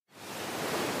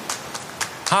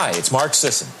Hi, it's Mark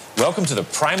Sisson. Welcome to the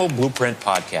Primal Blueprint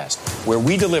Podcast, where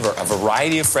we deliver a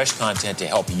variety of fresh content to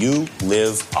help you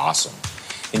live awesome.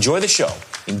 Enjoy the show.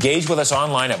 Engage with us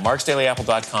online at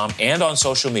marksdailyapple.com and on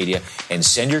social media, and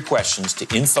send your questions to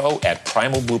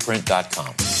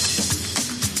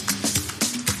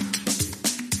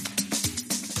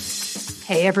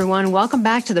info@primalblueprint.com. Hey everyone, welcome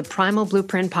back to the Primal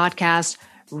Blueprint Podcast.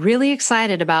 Really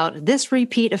excited about this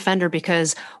repeat offender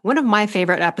because one of my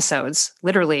favorite episodes,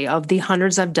 literally of the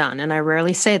hundreds I've done, and I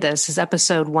rarely say this, is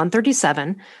episode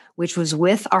 137, which was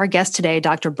with our guest today,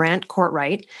 Dr. Brant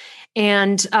Cortright.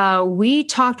 And we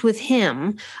talked with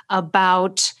him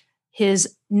about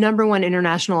his number one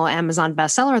international Amazon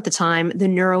bestseller at the time, The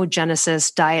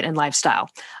Neurogenesis Diet and Lifestyle.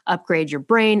 Upgrade your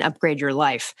brain, upgrade your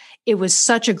life. It was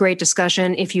such a great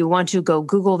discussion. If you want to go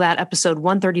Google that, episode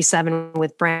 137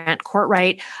 with Brant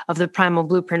Cortright of the Primal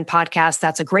Blueprint Podcast,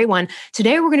 that's a great one.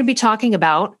 Today, we're going to be talking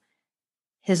about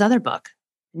his other book,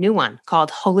 new one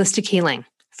called Holistic Healing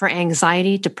for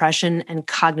Anxiety, Depression, and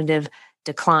Cognitive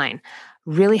Decline.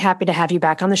 Really happy to have you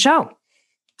back on the show.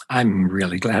 I'm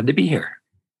really glad to be here.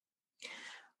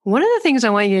 One of the things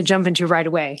I want you to jump into right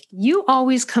away, you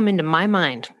always come into my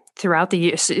mind throughout the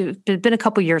years. It's been a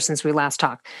couple years since we last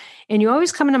talked. And you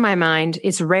always come into my mind.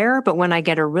 It's rare, but when I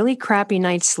get a really crappy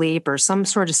night's sleep or some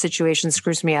sort of situation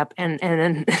screws me up, and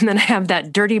then I have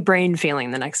that dirty brain feeling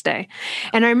the next day.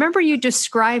 And I remember you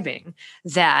describing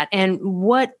that and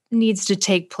what needs to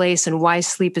take place and why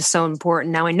sleep is so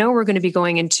important. Now, I know we're going to be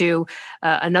going into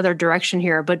another direction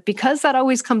here, but because that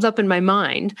always comes up in my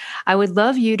mind, I would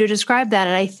love you to describe that.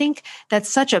 And I think that's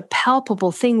such a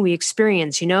palpable thing we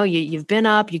experience. You know, you've been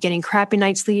up, you're getting crappy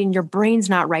night's sleep, and your brain's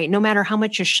not right. No matter how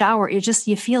much you shower,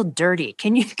 you feel dirty.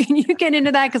 Can you get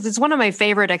into that? Because it's one of my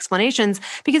favorite explanations,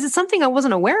 because it's something I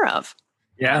wasn't aware of.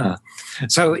 Yeah.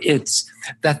 So it's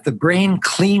that the brain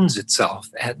cleans itself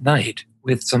at night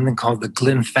with something called the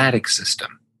glymphatic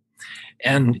system.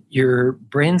 And your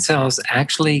brain cells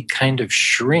actually kind of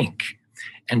shrink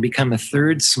and become a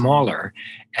third smaller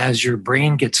as your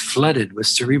brain gets flooded with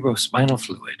cerebrospinal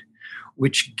fluid,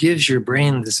 which gives your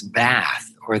brain this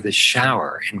bath or this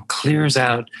shower and clears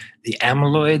out the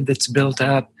amyloid that's built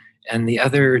up and the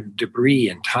other debris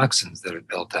and toxins that are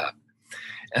built up.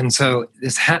 And so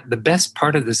the best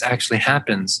part of this actually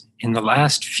happens in the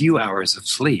last few hours of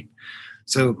sleep.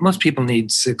 So most people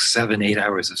need 6, 7, 8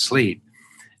 hours of sleep.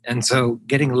 And so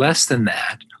getting less than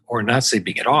that or not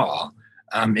sleeping at all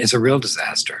is a real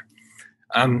disaster.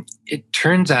 It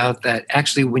turns out that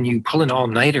actually when you pull an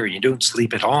all-nighter and you don't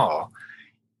sleep at all,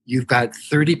 you've got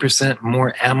 30%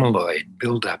 more amyloid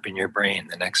buildup in your brain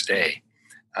the next day.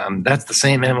 That's the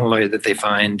same amyloid that they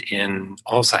find in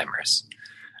Alzheimer's.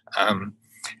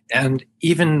 And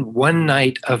even one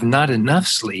night of not enough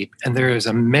sleep, and there is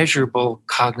a measurable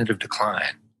cognitive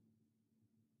decline.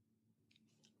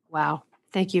 Wow.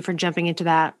 Thank you for jumping into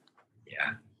that.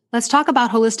 Yeah. Let's talk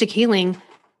about holistic healing.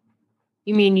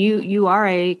 You mean you are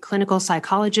a clinical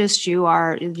psychologist.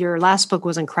 Your last book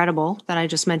was incredible that I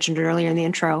just mentioned earlier in the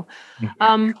intro.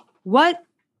 Mm-hmm. What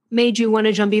made you want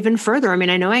to jump even further? I mean,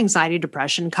 I know anxiety,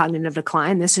 depression, cognitive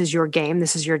decline. This is your game.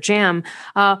 This is your jam.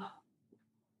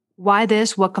 Why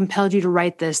this? What compelled you to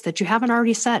write this that you haven't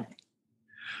already said?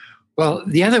 Well,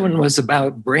 the other one was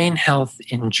about brain health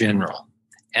in general.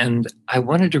 And I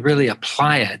wanted to really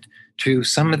apply it to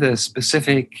some of the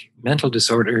specific mental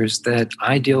disorders that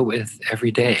I deal with every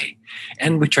day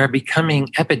and which are becoming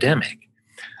epidemic.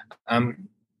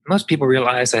 Most people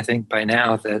realize, I think, by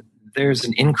now that there's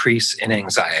an increase in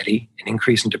anxiety, an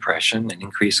increase in depression, an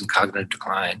increase in cognitive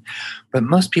decline. But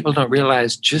most people don't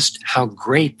realize just how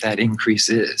great that increase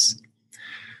is.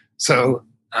 So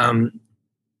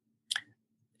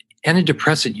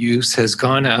antidepressant use has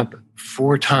gone up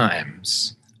 4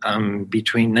 times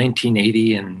between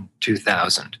 1980 and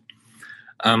 2000.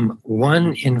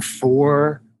 1 in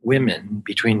 4 women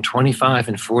between 25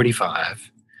 and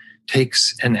 45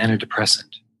 takes an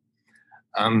antidepressant.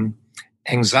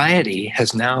 Anxiety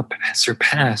has now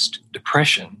surpassed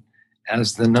depression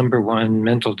as the number 1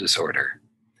 mental disorder.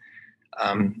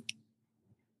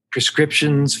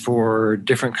 Prescriptions for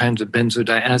different kinds of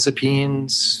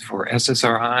benzodiazepines, for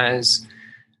SSRIs,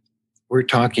 we're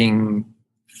talking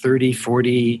 30,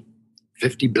 40,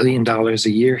 $50 billion a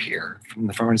year here from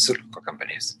the pharmaceutical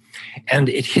companies. And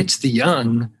it hits the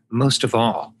young most of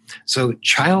all. So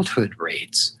childhood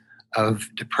rates of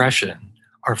depression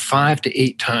are 5 to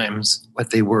 8 times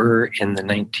what they were in the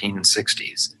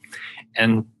 1960s.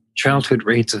 And childhood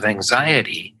rates of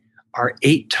anxiety are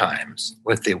 8 times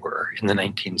what they were in the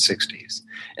 1960s.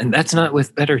 And that's not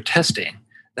with better testing.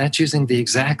 That's using the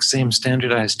exact same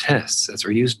standardized tests as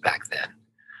were used back then.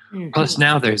 Mm-hmm. Plus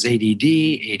now there's ADD,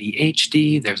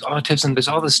 ADHD, there's autism, there's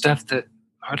all this stuff that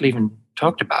hardly even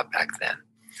talked about back then.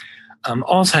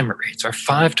 Alzheimer rates are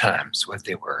 5 times what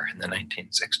they were in the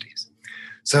 1960s.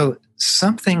 So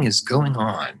something is going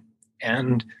on.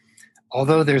 And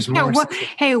although there's more... What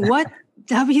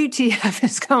WTF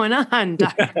is going on,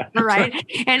 Doctor? Right?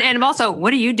 And also,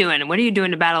 what are you doing? What are you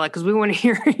doing to battle it? Because we want to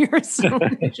hear your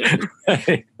solution.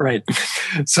 Right.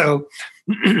 So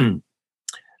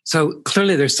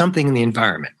clearly there's something in the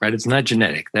environment, right? It's not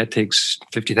genetic. That takes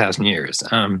 50,000 years.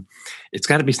 It's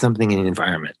got to be something in the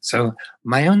environment. So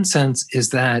my own sense is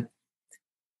that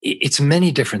it's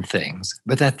many different things,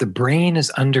 but that the brain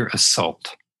is under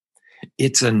assault.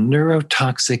 It's a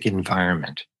neurotoxic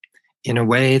environment in a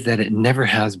way that it never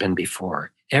has been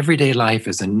before. Everyday life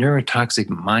is a neurotoxic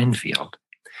minefield.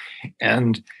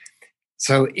 And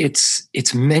so it's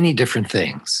many different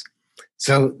things.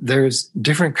 So there's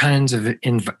different kinds of...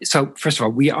 So first of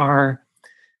all, we are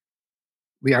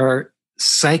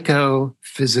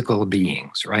psychophysical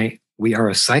beings, right? We are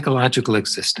a psychological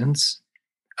existence,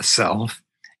 a self,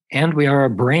 and we are a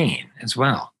brain as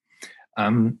well.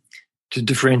 To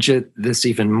differentiate this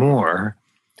even more,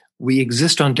 we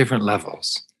exist on different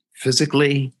levels: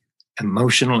 physically,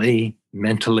 emotionally,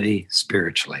 mentally,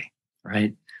 spiritually,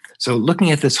 right? So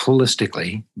looking at this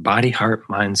holistically, body, heart,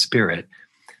 mind, spirit,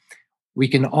 we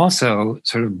can also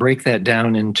sort of break that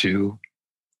down into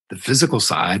the physical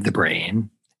side, the brain,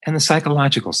 and the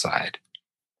psychological side,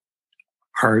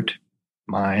 heart,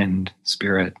 mind,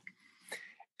 spirit.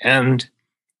 And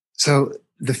so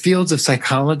the fields of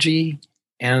psychology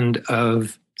and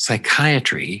of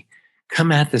psychiatry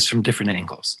come at this from different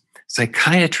angles.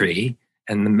 Psychiatry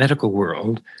and the medical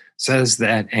world says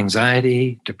that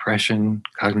anxiety, depression,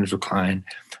 cognitive decline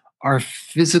are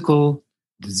physical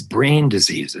brain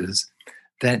diseases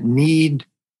that need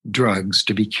drugs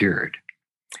to be cured.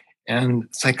 And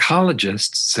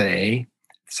psychologists say,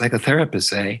 psychotherapists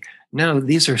say, no,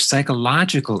 these are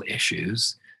psychological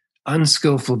issues,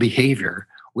 unskillful behavior,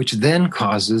 which then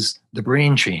causes the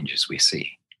brain changes we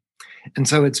see. And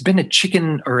so it's been a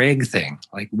chicken or egg thing,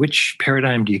 like which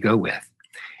paradigm do you go with?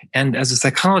 And as a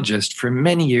psychologist, for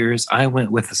many years, I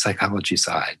went with the psychology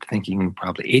side, thinking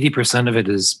probably 80% of it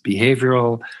is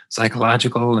behavioral,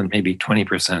 psychological, and maybe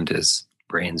 20% is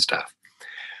brain stuff.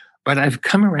 But I've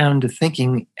come around to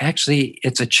thinking, actually,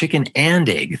 it's a chicken and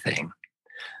egg thing,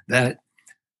 that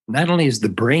not only is the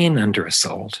brain under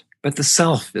assault, but the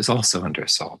self is also under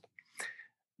assault.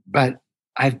 But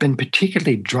I've been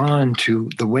particularly drawn to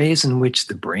the ways in which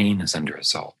the brain is under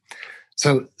assault.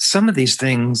 So some of these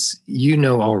things you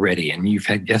know already, and you've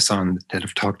had guests on that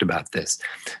have talked about this.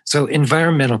 So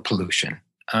environmental pollution,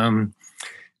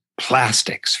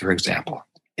 plastics, for example.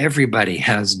 Everybody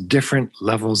has different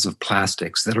levels of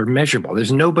plastics that are measurable.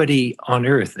 There's nobody on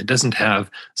earth that doesn't have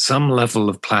some level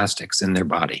of plastics in their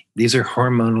body. These are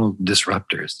hormonal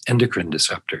disruptors, endocrine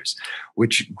disruptors,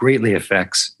 which greatly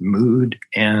affects mood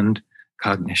and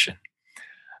cognition.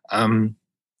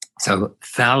 So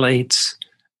phthalates,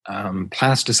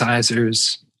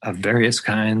 plasticizers of various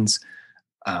kinds,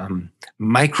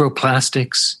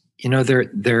 microplastics. You know,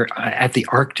 they're at the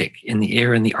Arctic, in the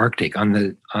air in the Arctic,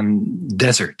 on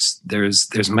deserts. There's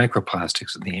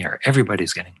microplastics in the air.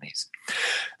 Everybody's getting these.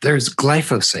 There's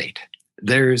glyphosate.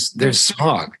 There's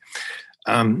smog.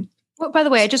 Well, by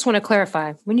the way, I just want to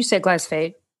clarify. When you say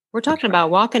glyphosate, we're talking about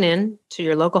walking in to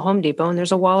your local Home Depot and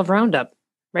there's a wall of Roundup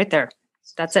right there.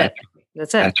 That's it.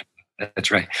 That's it. That's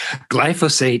right.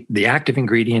 Glyphosate, the active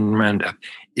ingredient in Roundup,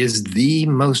 is the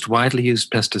most widely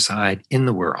used pesticide in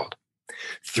the world.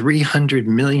 300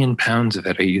 million pounds of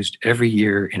it are used every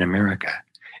year in America.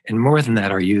 And more than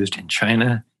that are used in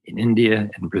China, in India,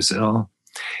 and Brazil.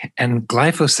 And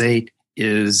glyphosate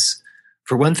is,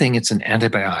 for one thing, it's an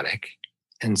antibiotic.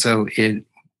 And so it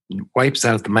wipes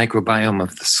out the microbiome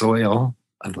of the soil,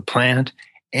 of the plant,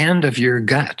 and of your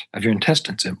gut, of your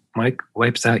intestines. It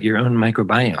wipes out your own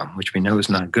microbiome, which we know is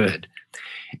not good.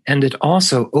 And it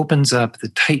also opens up the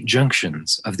tight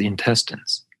junctions of the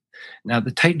intestines. Now,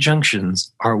 the tight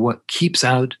junctions are what keeps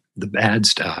out the bad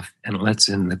stuff and lets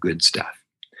in the good stuff.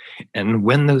 And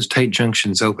when those tight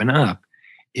junctions open up,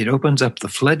 it opens up the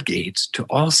floodgates to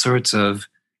all sorts of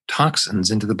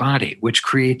toxins into the body, which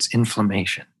creates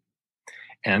inflammation.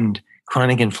 And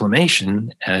chronic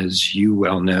inflammation, as you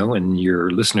well know and your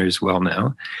listeners well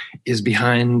know, is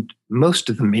behind most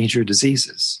of the major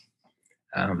diseases.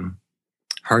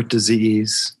 Heart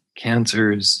disease,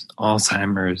 cancers,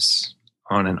 Alzheimer's,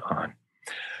 on and on.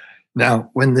 Now,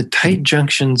 when the tight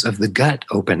junctions of the gut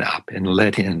open up and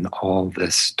let in all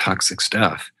this toxic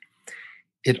stuff,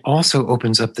 it also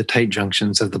opens up the tight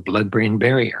junctions of the blood-brain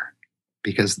barrier.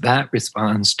 because that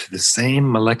responds to the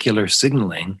same molecular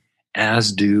signaling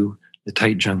as do the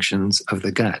tight junctions of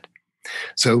the gut.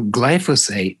 So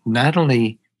glyphosate not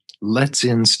only lets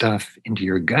in stuff into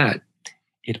your gut,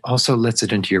 it also lets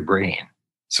it into your brain.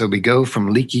 So we go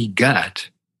from leaky gut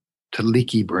to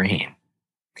leaky brain.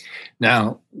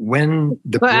 Now, when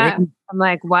the brain... I'm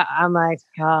like, what? I'm like,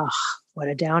 oh, what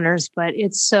a downers. But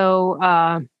it's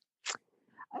so...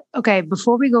 Okay,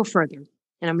 before we go further,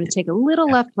 and I'm going to take a little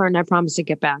left turn, I promise to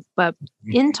get back. But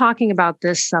in talking about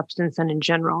this substance and in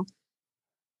general,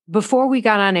 before we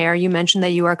got on air, you mentioned that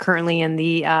you are currently in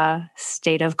the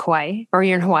state of Kauai, or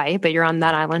you're in Hawaii, but you're on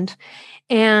that island.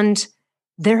 And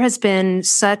there has been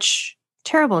such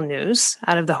terrible news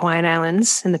out of the Hawaiian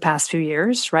Islands in the past few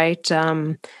years, right?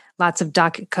 Lots of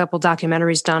couple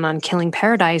documentaries done on killing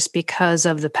paradise because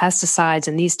of the pesticides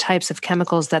and these types of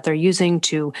chemicals that they're using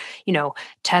to,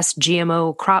 test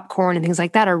GMO crop corn and things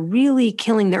like that are really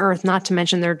killing the earth. Not to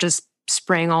mention they're just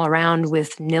spraying all around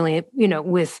with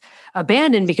with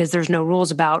abandon because there's no rules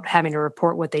about having to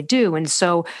report what they do. And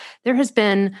so there has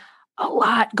been a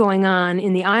lot going on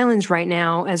in the islands right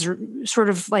now as sort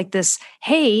of like this,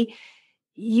 hey,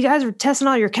 you guys are testing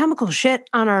all your chemical shit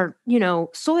on our,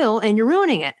 soil and you're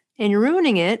ruining it. And you're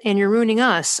ruining it, and you're ruining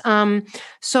us.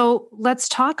 So let's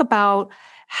talk about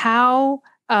how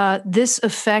this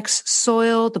affects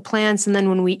soil, the plants, and then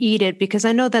when we eat it, because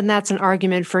I know that that's an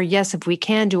argument for, yes, if we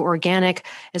can do organic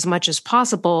as much as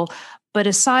possible, but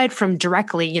aside from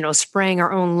directly, spraying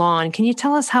our own lawn, can you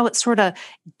tell us how it sort of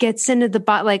gets into the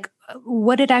like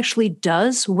what it actually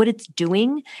does, what it's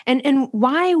doing, and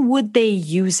why would they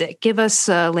use it? Give us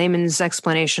a layman's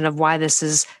explanation of why this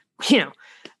is,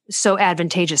 so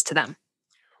advantageous to them.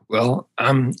 Well,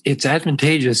 it's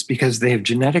advantageous because they have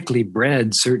genetically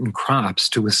bred certain crops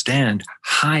to withstand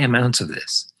high amounts of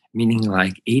this, meaning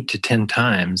like 8 to 10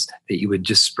 times that you would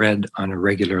just spread on a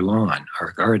regular lawn or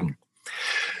a garden.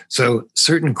 So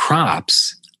certain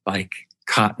crops, like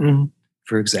cotton,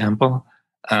 for example,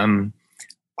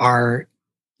 are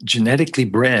genetically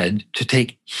bred to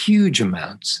take huge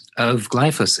amounts of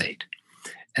glyphosate.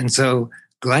 And so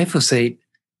glyphosate,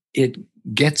 it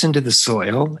gets into the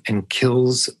soil and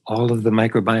kills all of the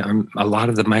microbiome, a lot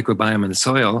of the microbiome in the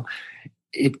soil.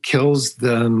 It kills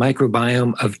the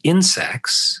microbiome of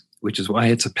insects, which is why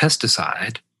it's a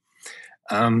pesticide.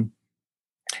 And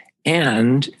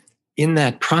in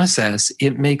that process,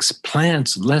 it makes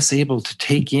plants less able to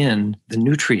take in the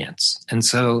nutrients. And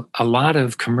so a lot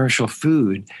of commercial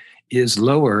food is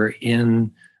lower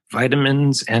in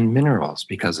vitamins and minerals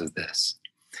because of this.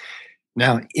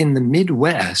 Now, in the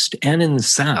Midwest and in the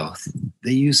South,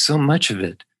 they use so much of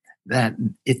it that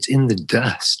it's in the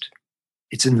dust.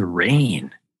 It's in the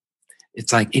rain.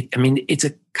 It's like, it's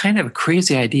a kind of a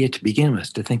crazy idea to begin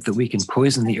with, to think that we can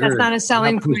poison the earth. That's not a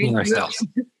selling point. Ourselves.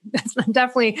 That's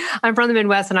definitely, I'm from the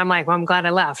Midwest and I'm like, well, I'm glad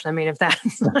I left. I mean, if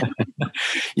that's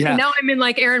yeah. Now I'm in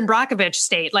like Aaron Brockovich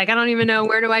state. Like, I don't even know,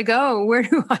 where do I go? Where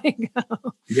do I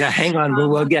go? Yeah, hang on,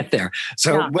 we'll get there.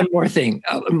 So one more thing,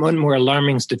 one more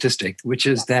alarming statistic, which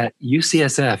is that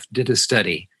UCSF did a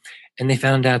study and they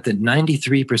found out that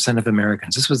 93% of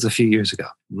Americans, this was a few years ago,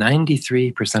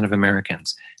 93% of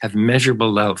Americans have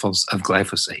measurable levels of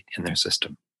glyphosate in their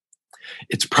system.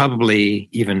 It's probably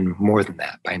even more than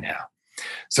that by now.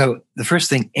 So the first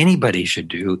thing anybody should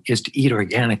do is to eat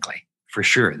organically, for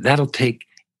sure. That'll take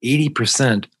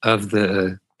 80% of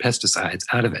the pesticides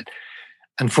out of it.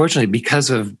 Unfortunately, because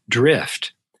of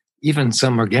drift, even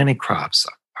some organic crops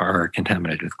are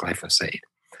contaminated with glyphosate.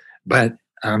 But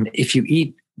if you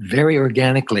eat very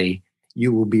organically,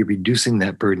 you will be reducing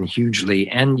that burden hugely,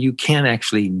 and you can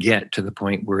actually get to the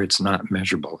point where it's not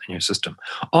measurable in your system.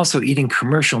 Also, eating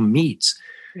commercial meats.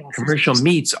 Yes. Commercial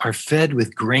meats are fed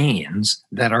with grains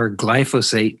that are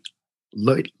glyphosate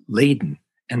laden.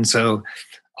 And so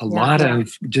a lot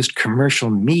of just commercial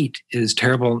meat is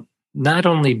terrible, not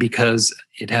only because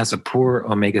it has a poor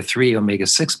omega-3,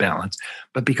 omega-6 balance,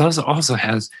 but because it also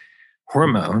has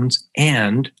hormones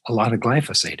and a lot of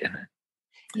glyphosate in it.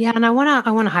 Yeah, and I want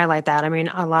to highlight that. I mean,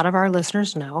 a lot of our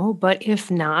listeners know, but if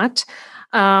not,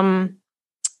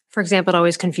 for example, it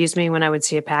always confused me when I would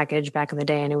see a package back in the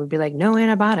day and it would be like, no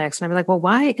antibiotics. And I'd be like, well,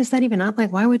 why is that even up?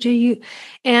 Like, why would you?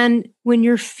 And when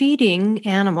you're feeding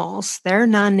animals their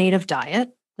non-native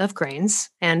diet, of grains,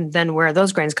 and then where are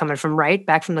those grains coming from? Right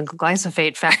back from the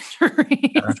glyphosate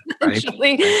factory,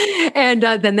 essentially. Right. And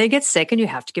then they get sick, and you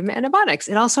have to give them antibiotics.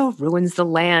 It also ruins the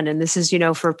land. And this is,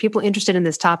 for people interested in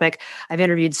this topic, I've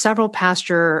interviewed several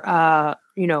pasture,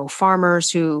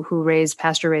 farmers who raise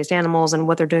pasture-raised animals and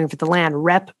what they're doing for the land.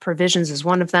 Rep Provisions is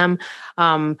one of them.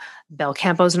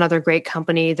 Belcampo is another great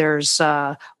company. There's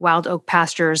Wild Oak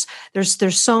Pastures.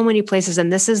 There's so many places,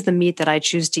 and this is the meat that I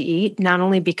choose to eat, not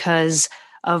only because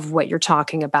of what you're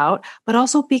talking about, but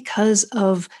also because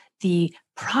of the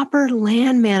proper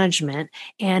land management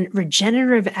and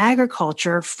regenerative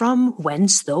agriculture from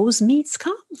whence those meats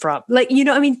come from.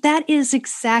 That is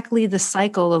exactly the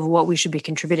cycle of what we should be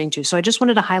contributing to. So I just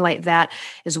wanted to highlight that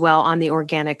as well on the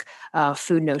organic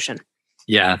food notion.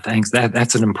 Yeah, thanks.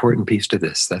 That's an important piece to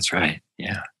this. That's right.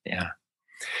 Yeah.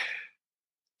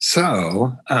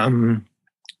 So,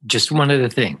 just one other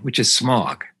thing, which is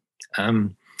smog.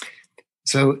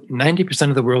 So 90%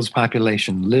 of the world's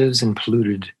population lives in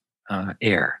polluted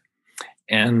air.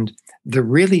 And the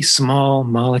really small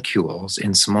molecules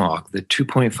in smog, the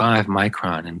 2.5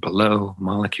 micron and below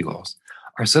molecules,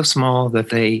 are so small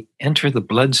that they enter the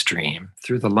bloodstream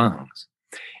through the lungs.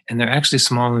 And they're actually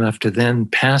small enough to then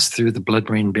pass through the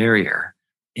blood-brain barrier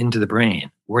into the brain,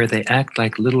 where they act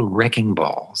like little wrecking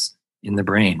balls in the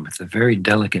brain with the very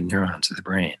delicate neurons of the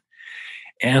brain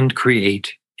and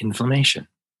create inflammation.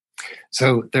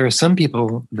 So there are some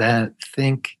people that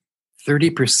think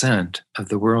 30% of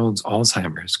the world's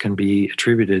Alzheimer's can be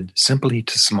attributed simply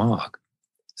to smog,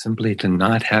 simply to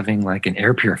not having like an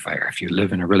air purifier if you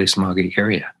live in a really smoggy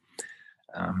area.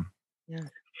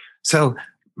 So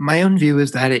my own view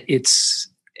is that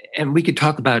and we could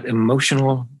talk about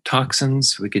emotional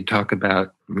toxins, we could talk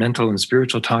about mental and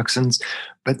spiritual toxins,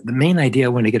 but the main idea I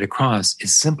want to get across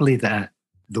is simply that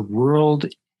the world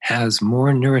has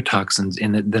more neurotoxins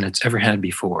in it than it's ever had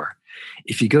before.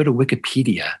 If you go to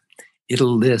Wikipedia,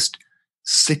 it'll list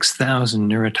 6,000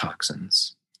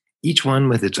 neurotoxins, each one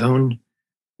with its own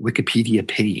Wikipedia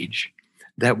page,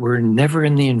 that were never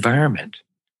in the environment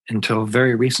until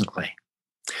very recently.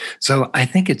 So I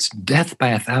think it's death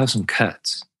by 1,000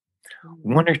 cuts.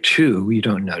 One or two you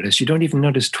don't notice. You don't even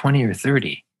notice 20 or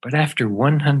 30. But after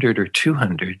 100 or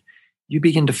 200, you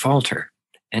begin to falter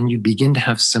and you begin to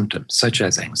have symptoms such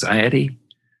as anxiety,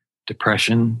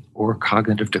 depression, or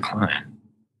cognitive decline.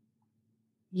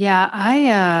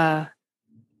 Yeah,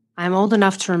 I'm old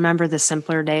enough to remember the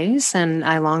simpler days, and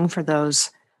I long for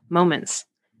those moments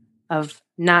of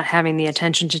not having the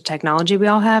attention to technology we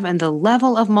all have and the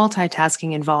level of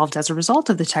multitasking involved as a result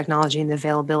of the technology and the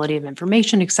availability of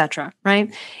information, et cetera,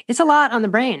 right? It's a lot on the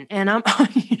brain, and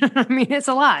it's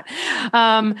a lot.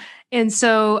 And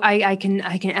so I can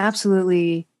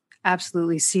absolutely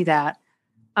see that.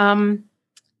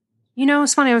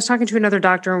 It's funny. I was talking to another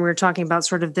doctor and we were talking about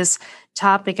sort of this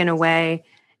topic in a way,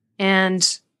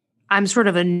 and I'm sort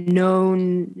of a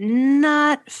known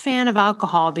not fan of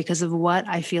alcohol because of what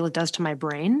I feel it does to my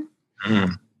brain.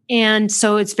 And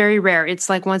so it's very rare. It's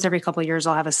like once every couple of years,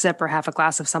 I'll have a sip or half a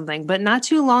glass of something. But not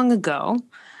too long ago,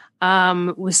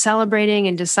 was celebrating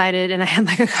and decided, and I had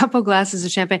like a couple glasses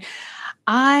of champagne.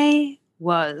 I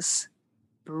was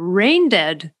brain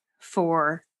dead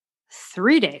for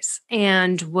 3 days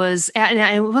and it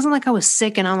wasn't like I was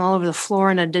sick and I'm all over the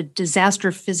floor and a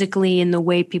disaster physically in the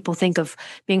way people think of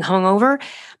being hungover.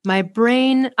 My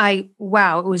brain, it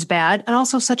was bad. And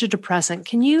also such a depressant.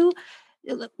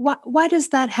 Why does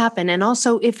that happen? And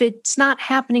also, if it's not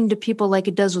happening to people like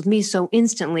it does with me so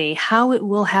instantly, how it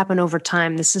will happen over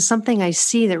time. This is something I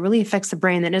see that really affects the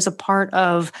brain, that is a part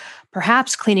of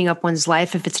perhaps cleaning up one's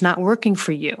life if it's not working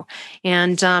for you.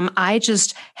 And I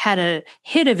just had a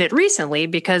hit of it recently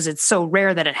because it's so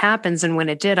rare that it happens. And when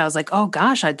it did, I was like, oh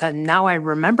gosh, now I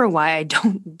remember why I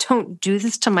don't do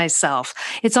this to myself.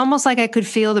 It's almost like I could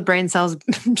feel the brain cells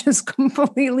just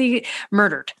completely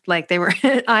murdered. Like they were,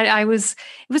 it was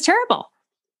terrible.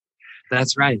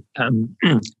 That's right.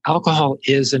 Alcohol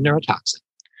is a neurotoxin.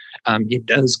 It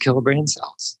does kill brain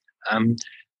cells.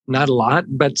 Not a lot,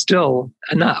 but still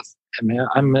enough. I mean,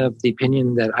 I'm of the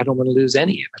opinion that I don't want to lose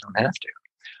any if I don't have to.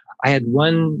 I had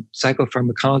one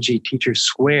psychopharmacology teacher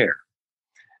swear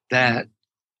that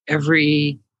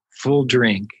every full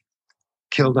drink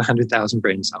killed 100,000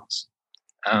 brain cells.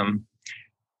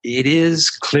 It is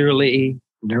clearly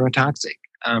neurotoxic.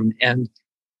 And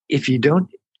if you don't,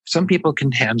 some people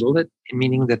can handle it,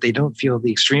 meaning that they don't feel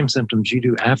the extreme symptoms you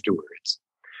do afterwards.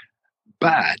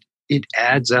 But it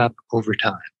adds up over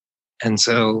time. And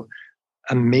so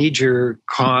a major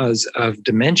cause of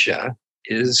dementia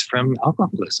is from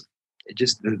alcoholism.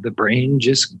 The brain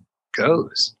just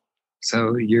goes.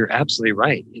 So you're absolutely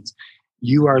right.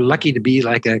 you are lucky to be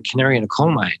like a canary in a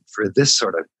coal mine for this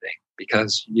sort of thing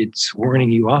because it's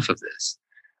warning you off of this.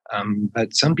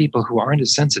 But some people who aren't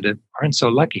as sensitive aren't so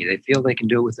lucky. They feel they can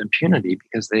do it with impunity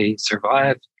because they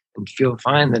survive and feel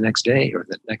fine the next day or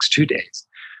the next 2 days.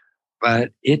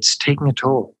 But it's taking a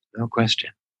toll, no question.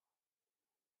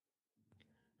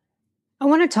 I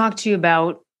want to talk to you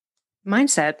about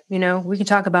mindset. We can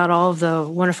talk about all of the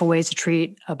wonderful ways to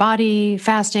treat a body,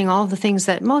 fasting, all of the things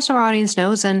that most of our audience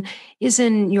knows and is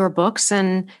in your books.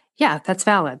 And yeah, that's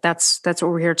valid. That's what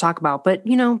we're here to talk about. But,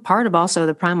 part of also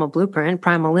the primal blueprint,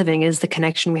 primal living, is the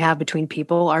connection we have between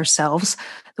people, ourselves,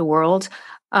 the world.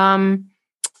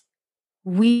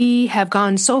 We have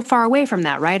gone so far away from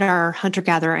that, right? Our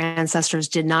hunter-gatherer ancestors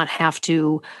did not have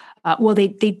to. They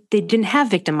didn't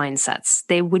have victim mindsets.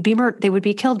 They would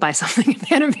be killed by something if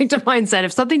they had a victim mindset.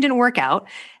 If something didn't work out,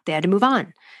 they had to move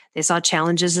on. They saw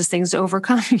challenges as things to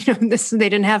overcome. They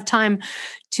didn't have time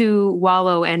to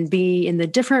wallow and be in the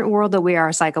different world that we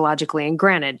are psychologically. And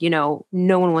granted, no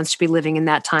one wants to be living in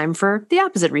that time for the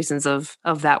opposite reasons of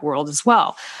that world as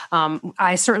well.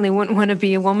 I certainly wouldn't want to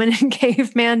be a woman in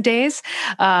caveman days.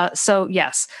 So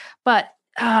yes, but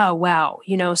oh, wow.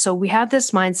 So we have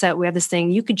this mindset, we have this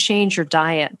thing, you could change your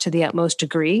diet to the utmost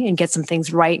degree and get some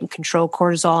things right and control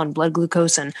cortisol and blood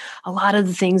glucose and a lot of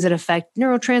the things that affect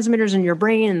neurotransmitters in your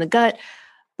brain and the gut.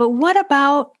 But what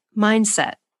about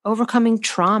mindset, overcoming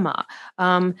trauma,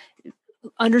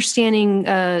 understanding,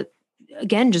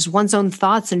 again, just one's own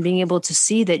thoughts and being able to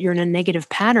see that you're in a negative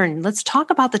pattern? Let's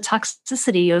talk about the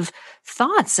toxicity of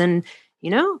thoughts. And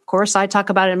of course, I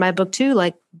talk about it in my book too,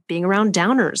 like being around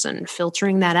downers and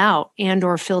filtering that out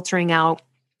or filtering out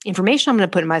information I'm going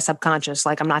to put in my subconscious.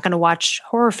 Like I'm not going to watch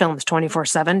horror films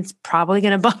 24/7. It's probably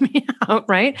going to bum me out,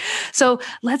 right? So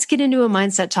let's get into a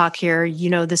mindset talk here.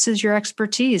 This is your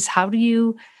expertise. How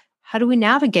do we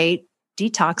navigate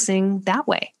detoxing that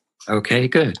way? Okay,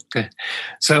 good.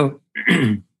 So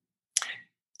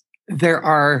there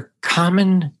are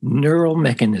common neural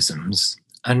mechanisms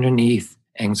underneath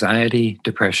anxiety,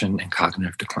 depression, and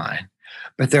cognitive decline.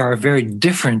 But there are very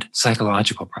different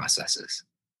psychological processes.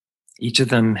 Each of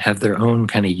them have their own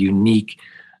kind of unique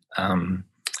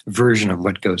version of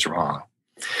what goes wrong.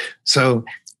 So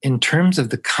in terms of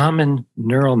the common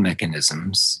neural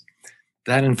mechanisms,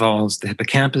 that involves the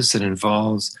hippocampus, it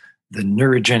involves the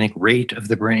neurogenic rate of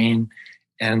the brain,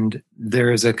 and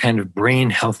there is a kind of brain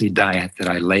healthy diet that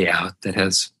I lay out that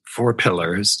has 4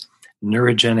 pillars: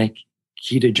 neurogenic,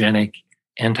 ketogenic,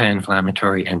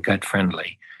 anti-inflammatory, and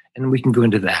gut-friendly. And we can go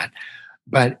into that.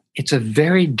 But it's a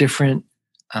very different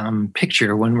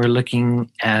picture when we're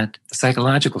looking at the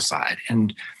psychological side.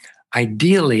 And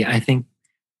ideally, I think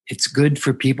it's good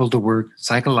for people to work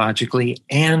psychologically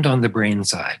and on the brain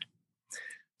side.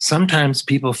 Sometimes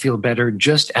people feel better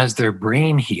just as their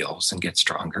brain heals and gets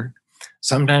stronger.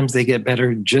 Sometimes they get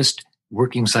better just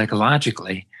working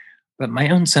psychologically. But my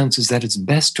own sense is that it's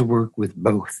best to work with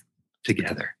both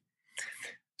together.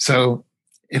 So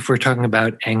if we're talking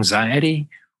about anxiety,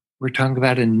 we're talking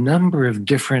about a number of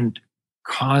different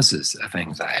causes of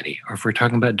anxiety. Or if we're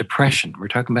talking about depression, we're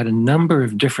talking about a number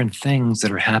of different things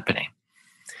that are happening.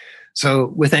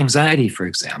 So with anxiety, for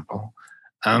example,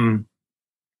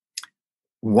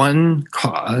 one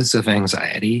cause of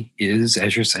anxiety is,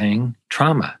 as you're saying,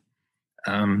 trauma.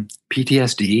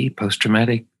 PTSD,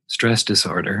 post-traumatic stress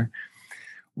disorder.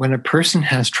 When a person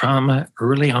has trauma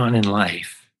early on in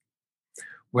life,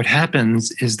 what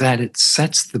happens is that it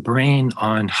sets the brain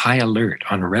on high alert,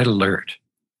 on red alert.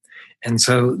 And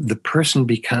so the person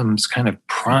becomes kind of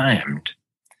primed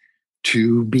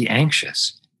to be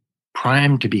anxious,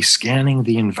 primed to be scanning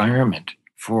the environment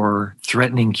for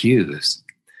threatening cues.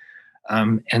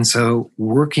 And so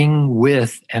working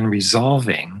with and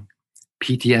resolving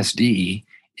PTSD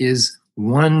is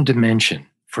one dimension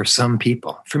for some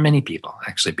people, for many people,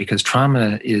 actually, because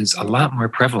trauma is a lot more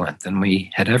prevalent than we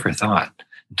had ever thought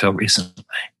until recently.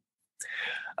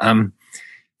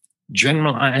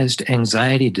 Generalized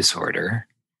anxiety disorder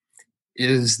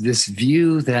is this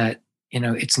view that,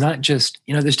 it's not just,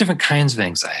 there's different kinds of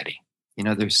anxiety.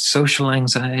 There's social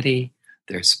anxiety,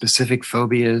 there's specific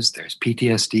phobias, there's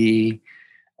PTSD,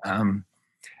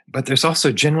 but there's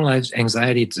also generalized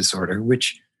anxiety disorder,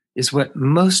 which is what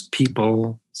most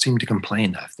people seem to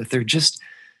complain of, that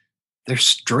they're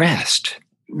stressed.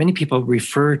 Many people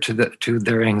refer to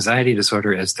their anxiety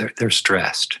disorder as they're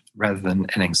stressed rather than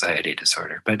an anxiety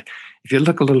disorder. But if you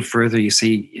look a little further, you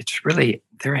see it's really,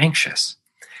 they're anxious.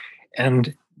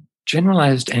 And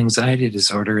generalized anxiety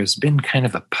disorder has been kind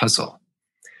of a puzzle.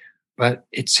 But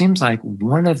it seems like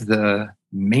one of the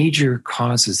major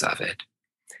causes of it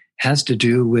has to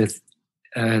do with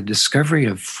a discovery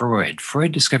of Freud.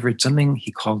 Freud discovered something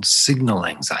he called signal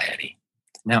anxiety.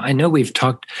 Now, I know we've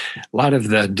talked, a lot of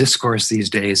the discourse these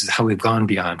days is how we've gone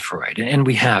beyond Freud, and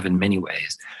we have in many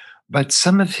ways. But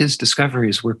some of his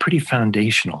discoveries were pretty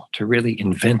foundational to really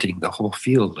inventing the whole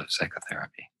field of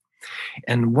psychotherapy.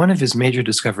 And one of his major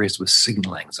discoveries was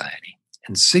signal anxiety.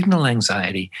 And signal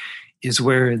anxiety is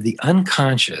where the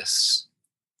unconscious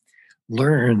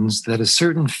learns that a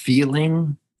certain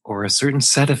feeling or a certain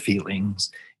set of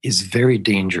feelings is very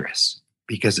dangerous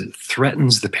because it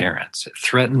threatens the parents. It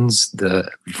threatens the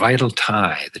vital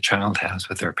tie the child has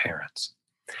with their parents.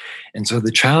 And so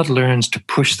the child learns to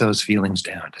push those feelings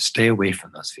down, to stay away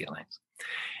from those feelings.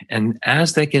 And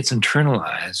as that gets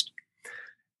internalized,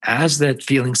 as that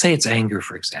feeling, say it's anger,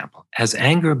 for example, as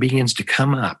anger begins to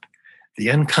come up,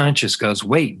 the unconscious goes,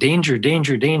 wait, danger,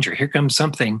 danger, danger. Here comes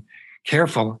something.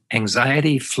 Careful.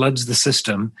 Anxiety floods the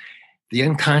system. The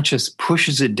unconscious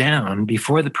pushes it down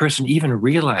before the person even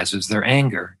realizes their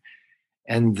anger.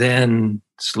 And then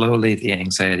slowly the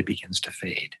anxiety begins to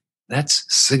fade. That's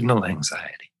signal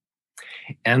anxiety.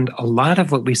 And a lot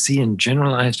of what we see in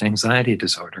generalized anxiety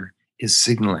disorder is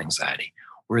signal anxiety,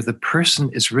 where the person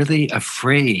is really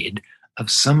afraid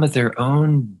of some of their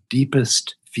own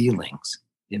deepest feelings.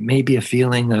 It may be a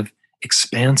feeling of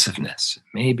expansiveness, it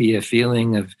may be a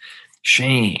feeling of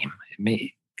shame,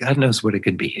 God knows what it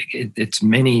could be. There's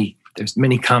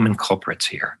many common culprits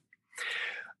here.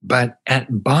 But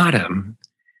at bottom,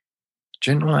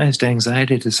 generalized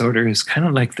anxiety disorder is kind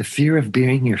of like the fear of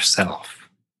being yourself,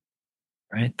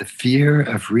 right? The fear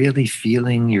of really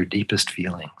feeling your deepest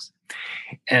feelings.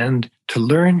 And to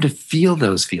learn to feel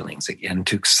those feelings again,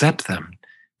 to accept them,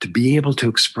 to be able to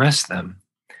express them,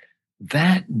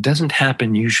 that doesn't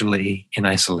happen usually in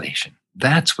isolation.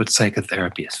 That's what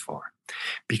psychotherapy is for.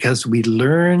 Because we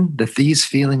learn that these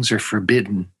feelings are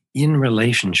forbidden in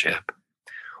relationship,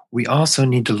 we also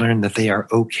need to learn that they are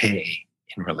okay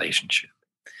in relationship.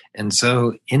 And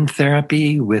so in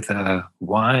therapy with a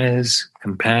wise,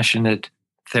 compassionate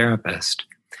therapist,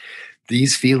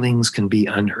 these feelings can be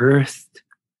unearthed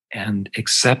and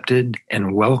accepted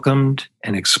and welcomed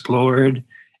and explored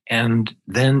and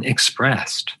then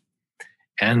expressed.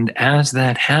 And as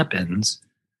that happens,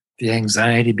 the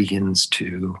anxiety begins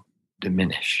to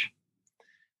diminish.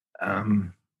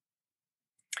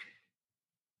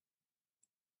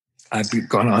 I've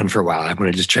gone on for a while. I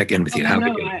want to just check in with you. I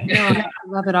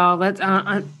love it all. Let's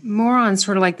more on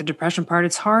sort of like the depression part.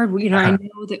 It's hard. I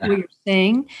know that what you're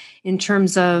saying in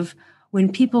terms of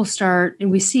when people start,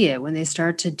 and we see it, when they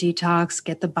start to detox,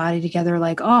 get the body together,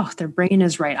 like, oh, their brain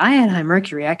is right. I had high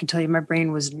mercury. I can tell you my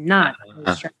brain was not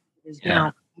as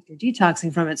now after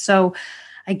detoxing from it. So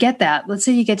I get that. Let's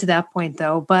say you get to that point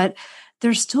though, but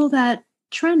there's still that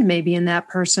trend maybe in that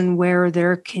person where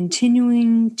they're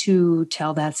continuing to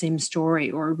tell that same story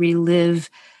or relive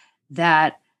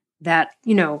not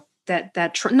necessarily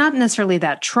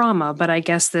that trauma, but I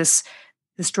guess the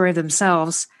story of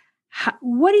themselves.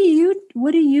 What do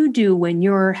you do when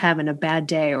you're having a bad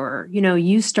day, or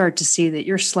you start to see that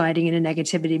you're sliding into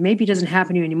negativity? Maybe it doesn't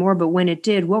happen to you anymore, but when it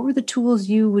did, what were the tools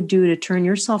you would do to turn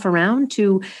yourself around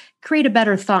to create a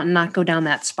better thought and not go down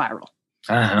that spiral?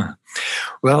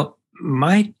 Well,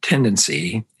 my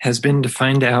tendency has been to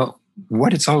find out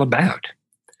what it's all about.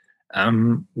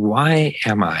 Why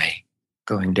am I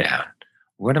going down?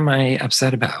 What am I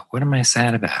upset about? What am I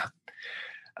sad about?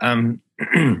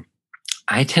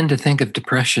 I tend to think of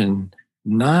depression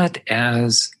not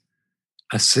as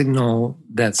a signal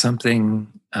that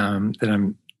something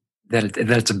that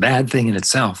it's a bad thing in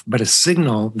itself, but a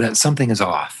signal that something is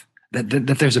off,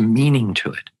 that there's a meaning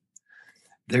to it.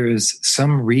 There is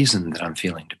some reason that I'm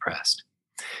feeling depressed.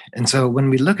 And so when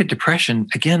we look at depression,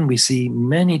 again, we see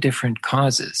many different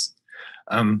causes.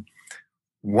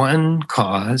 One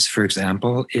cause, for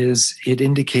example, is it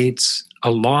indicates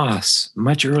a loss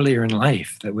much earlier in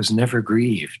life that was never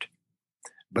grieved,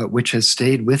 but which has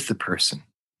stayed with the person.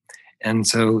 And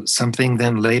so something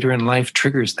then later in life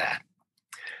triggers that.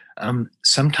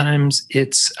 Sometimes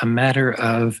it's a matter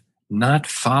of not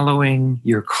following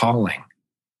your calling,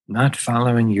 not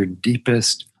following your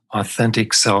deepest,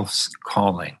 authentic self's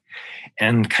calling,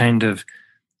 and kind of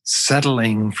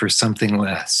settling for something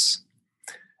less.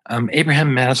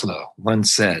 Abraham Maslow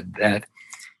once said that,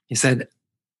 he said,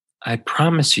 I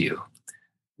promise you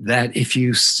that if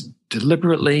you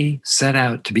deliberately set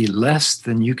out to be less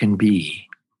than you can be,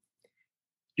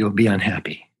 you'll be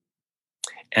unhappy.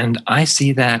 And I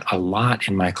see that a lot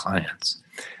in my clients,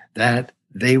 that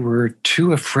they were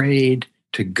too afraid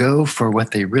to go for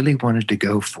what they really wanted to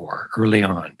go for early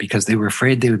on because they were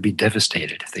afraid they would be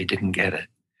devastated if they didn't get it.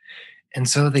 And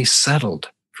so they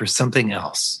settled for something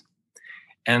else.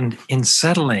 And in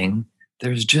settling,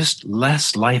 there's just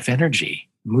less life energy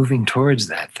moving towards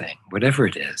that thing, whatever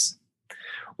it is.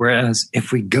 Whereas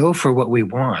if we go for what we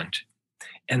want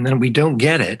and then we don't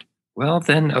get it, well,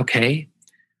 then, okay,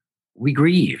 we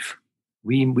grieve.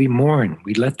 We mourn.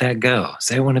 We let that go.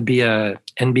 Say I want to be a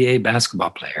NBA basketball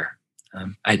player.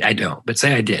 I don't, but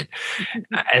say I did.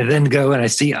 I then go and I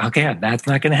see, okay, that's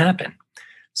not going to happen.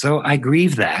 So I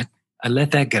grieve that. I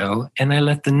let that go, and I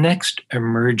let the next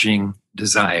emerging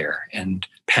desire and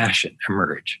passion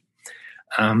emerge.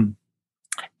 And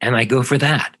I go for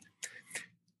that.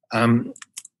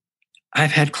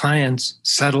 I've had clients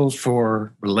settle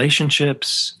for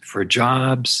relationships, for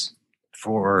jobs,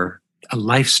 for a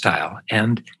lifestyle,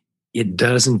 and it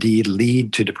does indeed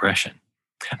lead to depression.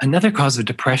 Another cause of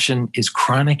depression is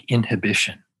chronic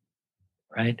inhibition,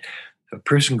 right? A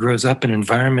person grows up in an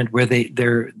environment where they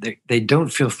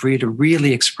don't feel free to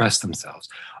really express themselves.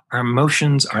 Our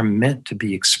emotions are meant to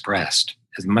be expressed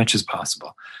as much as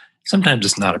possible. Sometimes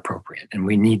it's not appropriate, and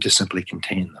we need to simply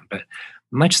contain them. But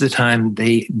much of the time,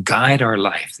 they guide our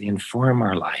life, they inform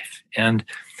our life. And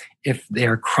if they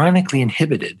are chronically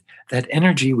inhibited, that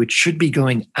energy which should be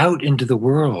going out into the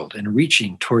world and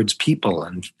reaching towards people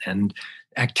and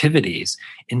activities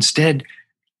instead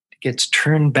gets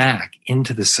turned back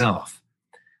into the self.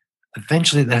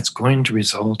 Eventually, that's going to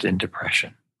result in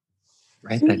depression,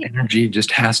 right? That energy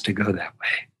just has to go that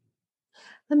way.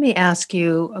 Let me ask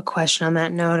you a question on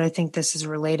that note. I think this is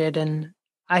related, and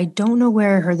I don't know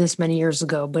where I heard this many years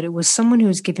ago, but it was someone who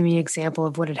was giving me an example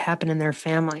of what had happened in their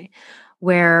family,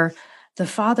 where the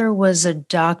father was a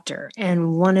doctor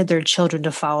and wanted their children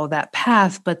to follow that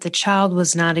path, but the child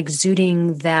was not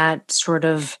exuding that sort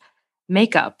of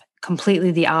makeup,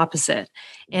 completely the opposite.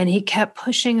 And he kept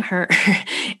pushing her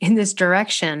in this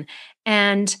direction.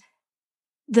 And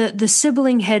the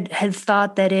sibling had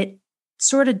thought that it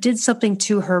sort of did something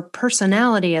to her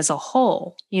personality as a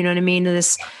whole. You know what I mean?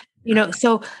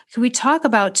 So can we talk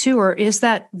about too, or is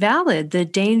that valid, the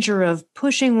danger of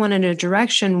pushing one in a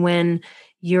direction when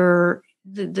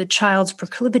the child's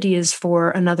proclivity is for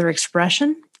another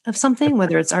expression of something,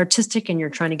 whether it's artistic and you're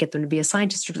trying to get them to be a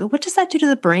scientist? What does that do to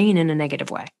the brain in a negative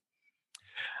way?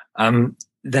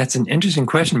 That's an interesting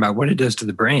question about what it does to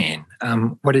the brain.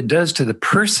 What it does to the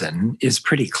person is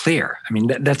pretty clear. I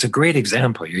mean, that's a great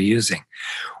example you're using,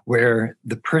 where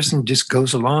the person just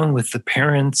goes along with the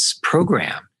parents'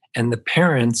 program, and the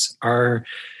parents are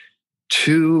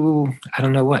too, I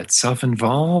don't know what,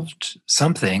 self-involved,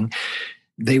 something.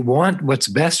 They want what's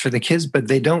best for the kids, but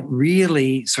they don't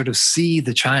really sort of see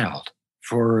the child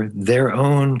for their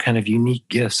own kind of unique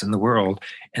gifts in the world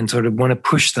and sort of want to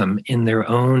push them in their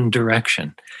own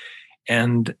direction.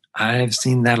 And I've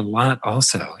seen that a lot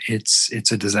also.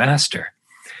 It's a disaster.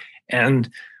 And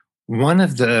one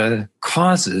of the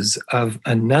causes of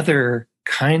another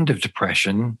kind of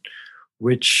depression,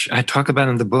 which I talk about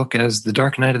in the book as the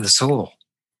dark night of the soul.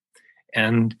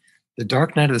 And the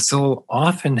dark night of the soul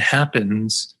often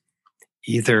happens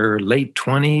either late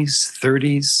 20s,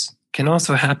 30s, can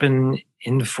also happen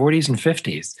in the 40s and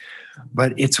 50s.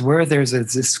 But it's where there's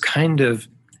this kind of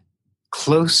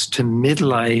close to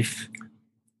midlife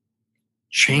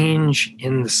change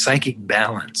in the psychic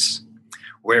balance,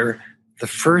 where the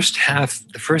first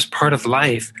part of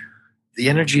life, the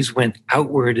energies went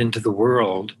outward into the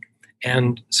world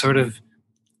and sort of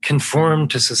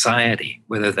conformed to society,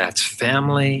 whether that's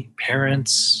family,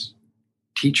 parents,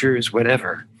 teachers,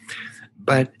 whatever.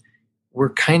 But we're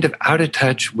kind of out of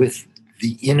touch with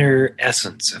the inner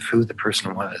essence of who the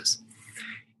person was.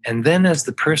 And then as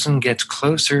the person gets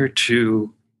closer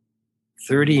to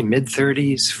 30,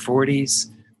 mid-30s,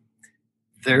 40s,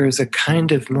 there's a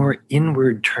kind of more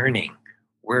inward turning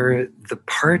where the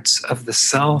parts of the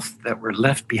self that were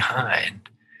left behind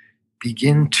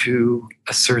begin to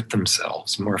assert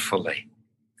themselves more fully.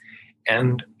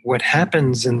 And what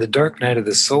happens in the dark night of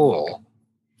the soul,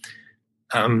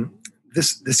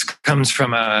 this comes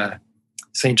from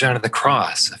St. John of the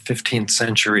Cross, a 15th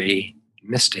century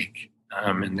mystic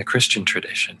in the Christian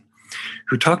tradition,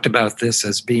 who talked about this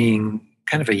as being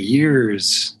kind of a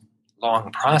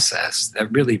years-long process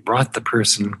that really brought the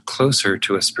person closer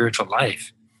to a spiritual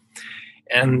life.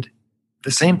 And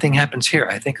the same thing happens here.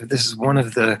 I think this is one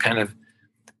of the kind of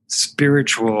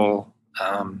spiritual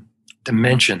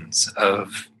dimensions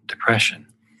of depression,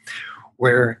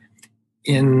 where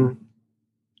in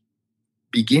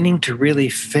beginning to really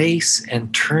face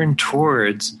and turn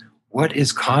towards what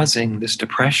is causing this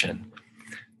depression,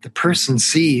 the person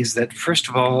sees that, first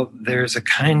of all, there's a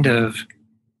kind of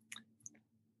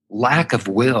lack of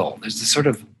will. There's this sort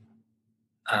of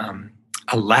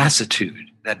a lassitude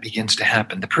that begins to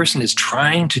happen. The person is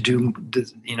trying to do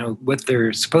what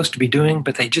they're supposed to be doing,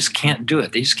 but they just can't do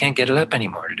it. They just can't get it up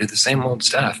anymore to do the same old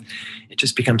stuff. It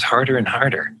just becomes harder and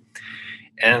harder.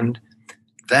 And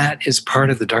that is part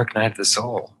of the dark night of the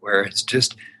soul, where it's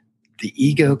just the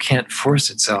ego can't force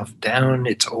itself down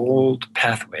its old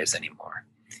pathways anymore.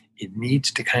 It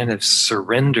needs to kind of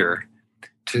surrender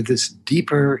to this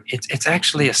deeper, it's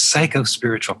actually a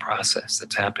psycho-spiritual process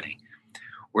that's happening,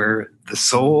 where the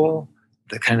soul,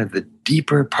 the kind of the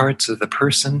deeper parts of the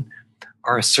person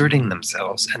are asserting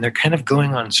themselves, and they're kind of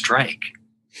going on strike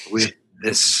with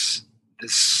this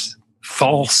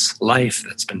false life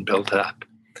that's been built up.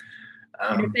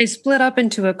 If they split up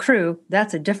into a crew,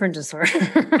 that's a different disorder.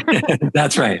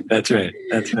 That's right.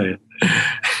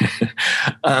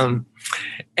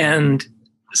 And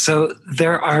so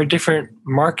there are different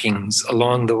markings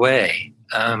along the way.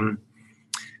 Let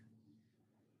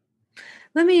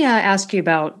me ask you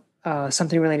about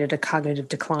something related to cognitive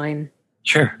decline.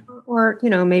 Sure. Or,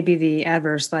 maybe the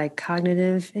adverse, like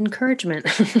cognitive encouragement.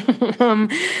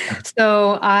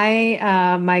 So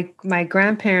my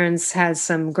grandparents had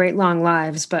some great long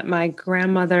lives, but my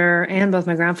grandmother and both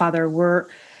my grandfather were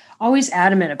always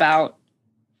adamant about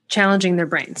challenging their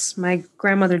brains. My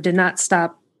grandmother did not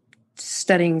stop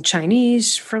studying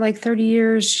Chinese for like 30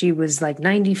 years. She was like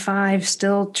 95,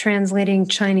 still translating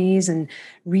Chinese and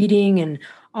reading, and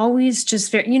always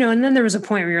just very, and then there was a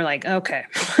point where you're like, okay,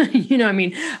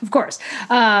 of course.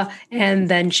 And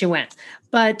then she went.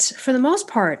 But for the most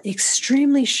part,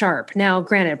 extremely sharp. Now,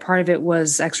 granted, part of it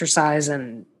was exercise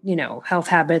and, health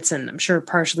habits, and I'm sure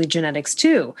partially genetics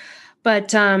too.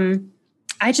 But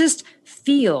I just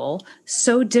feel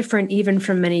so different even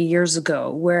from many years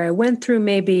ago, where I went through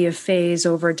maybe a phase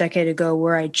over a decade ago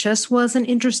where I just wasn't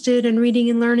interested in reading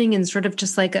and learning and sort of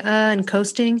just like, and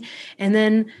coasting, and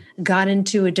then got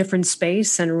into a different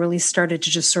space and really started to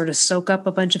just sort of soak up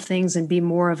a bunch of things and be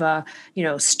more of a,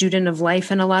 student of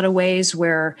life in a lot of ways,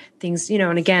 where things,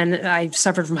 and again, I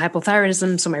suffered from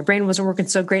hypothyroidism, so my brain wasn't working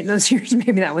so great in those years.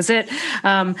 Maybe that was it.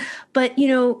 But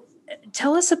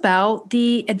tell us about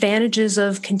the advantages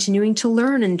of continuing to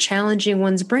learn and challenging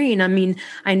one's brain. I mean,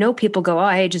 I know people go,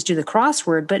 I just do the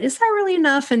crossword, but is that really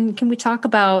enough? And can we talk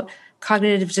about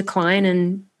cognitive decline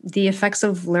and the effects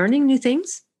of learning new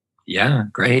things? Yeah,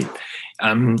 great.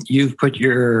 You've put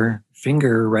your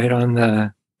finger right on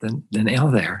the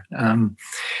nail there.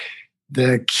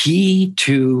 The key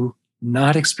to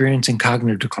not experiencing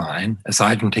cognitive decline,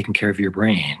 aside from taking care of your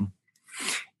brain,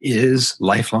 is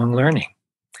lifelong learning.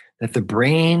 That the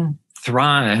brain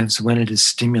thrives when it is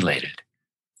stimulated,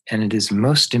 and it is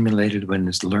most stimulated when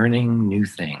it's learning new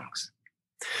things.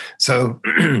 So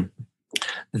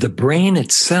the brain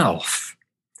itself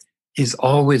is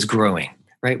always growing,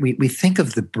 right? We think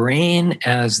of the brain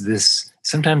as this,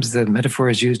 sometimes the metaphor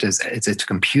is used as it's a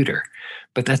computer,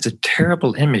 but that's a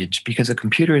terrible image, because a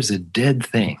computer is a dead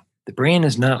thing. The brain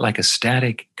is not like a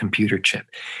static computer chip.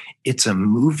 It's a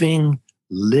moving,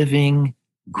 living,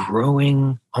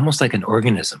 growing, almost like an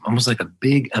organism, almost like a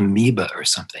big amoeba or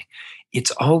something.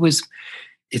 It's always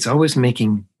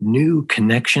making new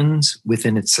connections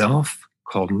within itself,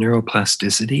 called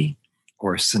neuroplasticity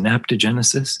or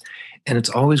synaptogenesis, and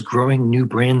it's always growing new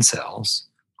brain cells,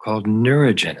 called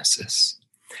neurogenesis.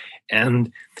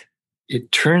 And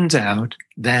it turns out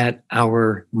that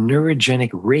our neurogenic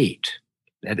rate,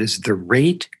 that is the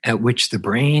rate at which the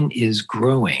brain is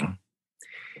growing,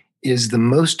 is the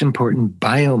most important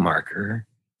biomarker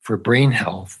for brain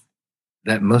health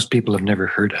that most people have never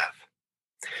heard of.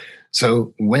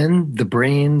 So when the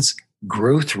brain's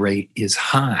growth rate is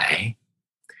high,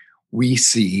 we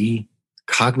see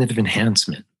cognitive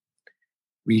enhancement.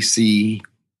 We see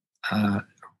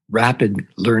rapid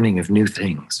learning of new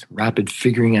things, rapid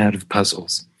figuring out of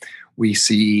puzzles. We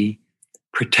see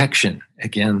protection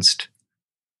against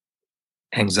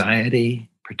anxiety,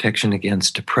 protection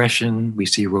against depression. We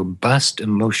see robust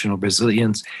emotional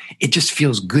resilience. It just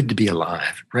feels good to be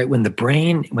alive, right? When the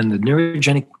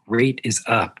neurogenic rate is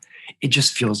up, it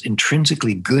just feels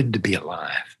intrinsically good to be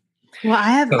alive. Well, I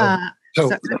have...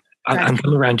 I'm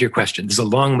coming around to your question. There's a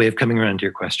long way of coming around to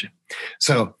your question.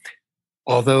 So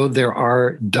although there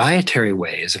are dietary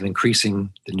ways of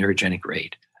increasing the neurogenic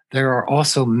rate, there are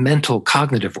also mental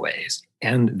cognitive ways.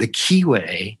 And the key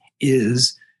way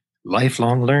is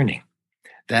lifelong learning.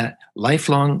 That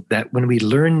when we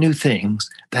learn new things,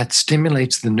 that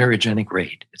stimulates the neurogenic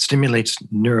rate. It stimulates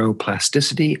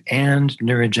neuroplasticity and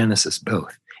neurogenesis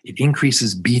both. It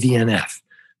increases BDNF,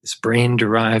 this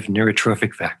brain-derived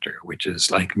neurotrophic factor, which is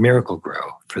like Miracle-Gro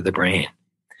for the brain.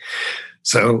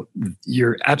 So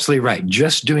you're absolutely right.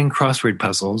 Just doing crossword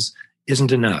puzzles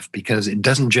isn't enough because it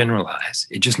doesn't generalize.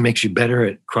 It just makes you better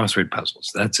at crossword puzzles.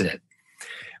 That's it.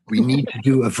 We need to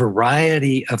do a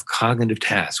variety of cognitive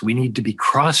tasks. We need to be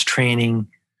cross-training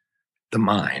the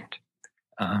mind.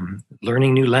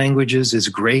 Learning new languages is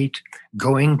great.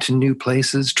 Going to new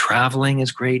places, traveling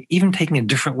is great. Even taking a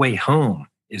different way home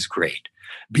is great.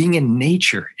 Being in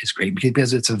nature is great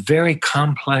because it's a very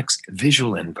complex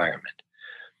visual environment.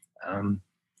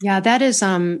 Yeah, that is,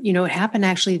 it happened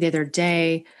actually the other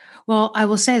day. Well, I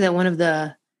will say that one of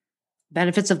the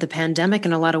benefits of the pandemic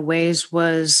in a lot of ways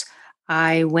was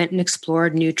I went and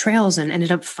explored new trails and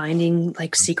ended up finding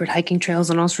like secret hiking trails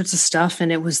and all sorts of stuff.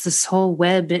 And it was this whole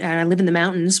web. And I live in the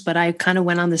mountains, but I kind of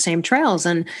went on the same trails.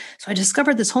 And so I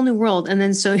discovered this whole new world. And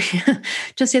then so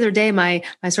just the other day, my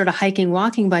sort of hiking,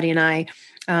 walking buddy and I,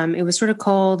 it was sort of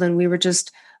cold and we were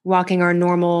just walking our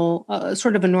normal,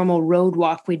 sort of a normal road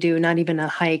walk we do, not even a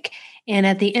hike. And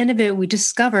at the end of it, we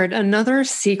discovered another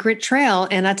secret trail.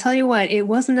 And I tell you what, it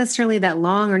wasn't necessarily that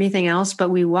long or anything else, but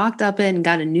we walked up it and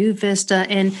got a new vista.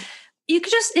 And you could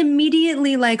just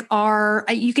immediately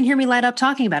you can hear me light up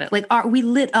talking about it. We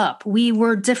lit up. We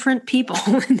were different people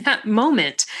in that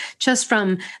moment, just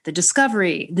from the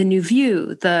discovery, the new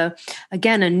view, a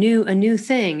new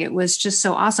thing. It was just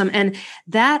so awesome. And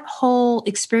that whole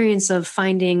experience of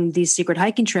finding these secret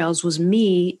hiking trails was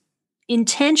me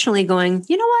intentionally going,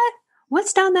 you know what?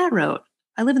 What's down that road?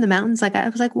 I live in the mountains. I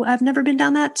was like, well, I've never been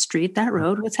down that street, that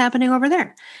road. What's happening over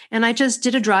there? And I just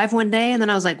did a drive one day and then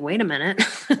I was like, wait a minute.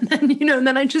 and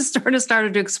then I just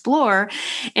started to explore.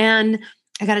 And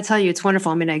I got to tell you, it's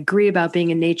wonderful. I mean, I agree about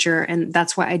being in nature and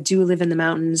that's why I do live in the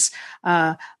mountains.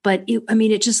 But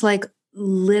it just like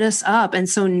lit us up. And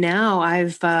so now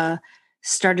I've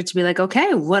started to be like,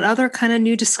 okay, what other kind of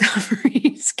new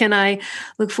discoveries can I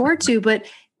look forward to? But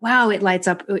wow, it lights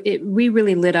up. We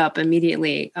really lit up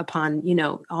immediately upon,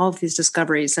 all of these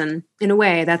discoveries. And in a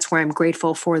way, that's where I'm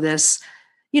grateful for this,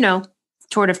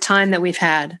 sort of time that we've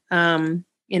had. In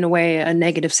a way, a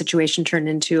negative situation turned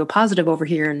into a positive over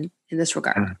here in this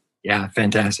regard. Yeah,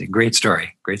 fantastic. Great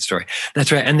story. Great story.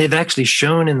 That's right. And they've actually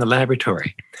shown in the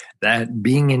laboratory that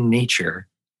being in nature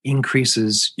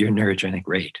increases your neurogenic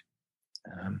rate.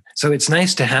 So it's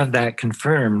nice to have that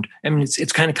confirmed. I mean,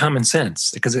 it's kind of common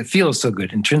sense because it feels so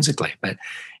good intrinsically, but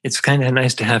it's kind of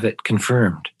nice to have it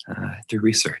confirmed through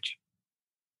research.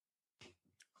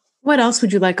 What else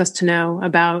would you like us to know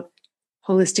about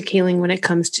holistic healing when it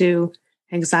comes to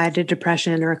anxiety,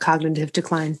 depression, or a cognitive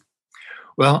decline?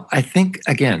 Well, I think,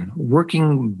 again,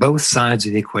 working both sides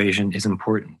of the equation is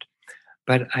important.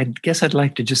 But I guess I'd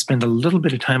like to just spend a little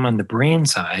bit of time on the brain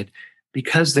side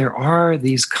because there are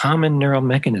these common neural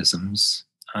mechanisms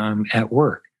at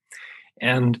work.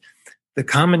 And the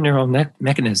common neural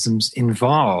mechanisms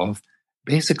involve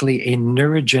basically a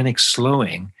neurogenic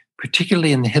slowing,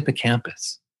 particularly in the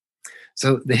hippocampus.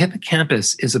 So the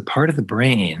hippocampus is a part of the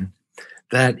brain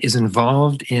that is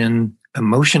involved in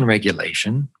emotion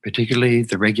regulation, particularly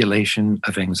the regulation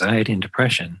of anxiety and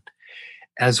depression,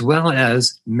 as well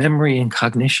as memory and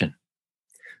cognition.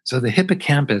 So the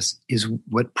hippocampus is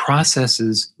what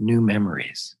processes new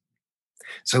memories.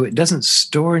 So it doesn't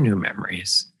store new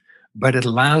memories, but it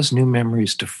allows new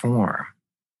memories to form.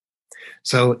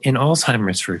 So in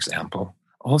Alzheimer's, for example,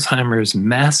 Alzheimer's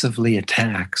massively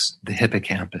attacks the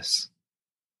hippocampus.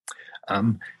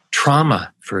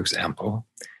 Trauma, for example,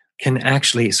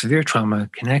 severe trauma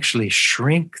can actually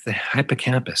shrink the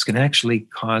hippocampus, can actually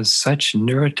cause such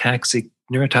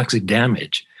neurotoxic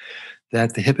damage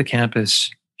that the hippocampus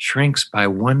shrinks by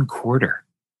 1/4.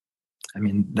 I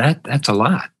mean, that's a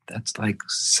lot. That's like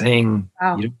saying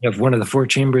you don't have one of the 4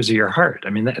 chambers of your heart. I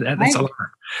mean, that's right. A lot.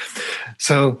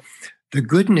 So the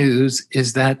good news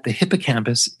is that the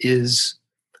hippocampus is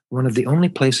one of the only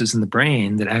places in the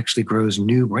brain that actually grows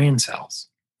new brain cells.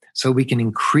 So we can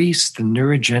increase the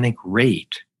neurogenic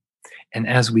rate. And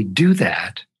as we do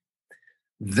that,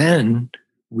 then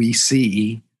we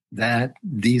see that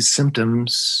these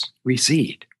symptoms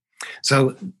recede.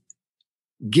 So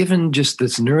given just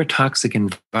this neurotoxic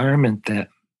environment that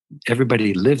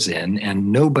everybody lives in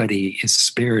and nobody is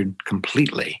spared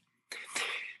completely,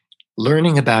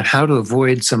 learning about how to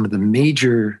avoid some of the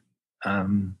major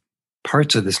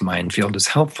parts of this minefield is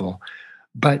helpful.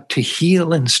 But to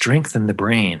heal and strengthen the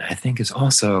brain, I think, is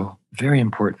also very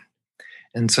important.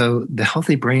 And so the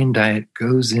healthy brain diet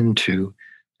goes into,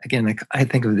 again, I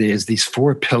think of it as these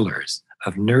 4 pillars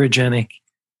of neurogenic,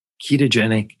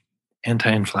 ketogenic,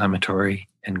 anti-inflammatory,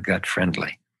 and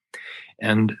gut-friendly.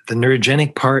 And the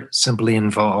neurogenic part simply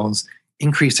involves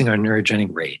increasing our neurogenic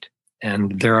rate.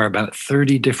 And there are about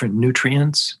 30 different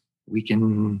nutrients we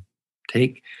can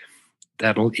take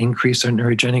That'll increase our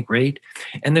neurogenic rate.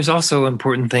 And there's also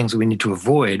important things we need to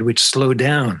avoid, which slow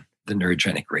down the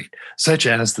neurogenic rate, such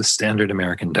as the standard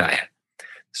American diet.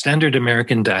 Standard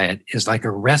American diet is like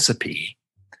a recipe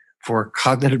for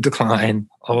cognitive decline,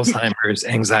 Alzheimer's,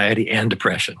 anxiety, and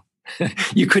depression.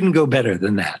 You couldn't go better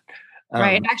than that.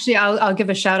 Right. Actually, I'll give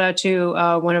a shout out to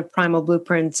one of Primal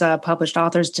Blueprint's published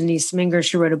authors, Denise Minger.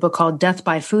 She wrote a book called Death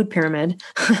by Food Pyramid,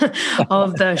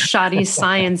 of the shoddy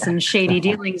science and shady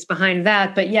dealings behind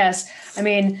that. But yes, I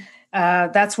mean,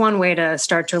 that's one way to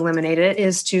start to eliminate it,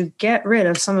 is to get rid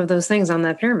of some of those things on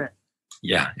that pyramid.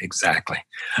 Yeah, exactly.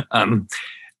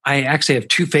 I actually have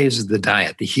two phases of the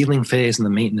diet, the healing phase and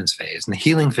the maintenance phase. And the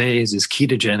healing phase is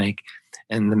ketogenic,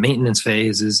 and the maintenance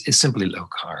phase is simply low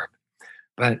carb.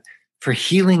 But for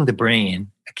healing the brain,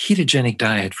 a ketogenic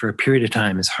diet for a period of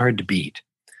time is hard to beat.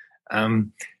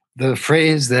 The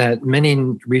phrase that many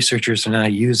researchers are now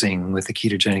using with the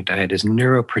ketogenic diet is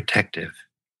neuroprotective.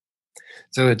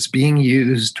 So it's being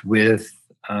used with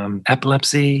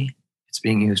epilepsy, it's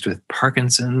being used with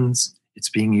Parkinson's, it's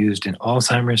being used in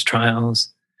Alzheimer's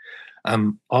trials.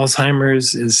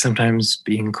 Alzheimer's is sometimes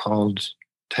being called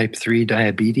type 3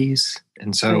 diabetes.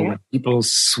 And so when people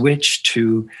switch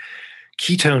to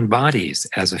ketone bodies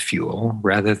as a fuel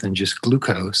rather than just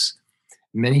glucose,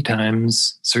 many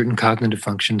times certain cognitive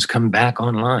functions come back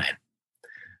online.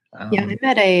 I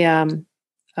met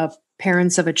a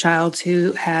parents of a child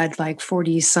who had like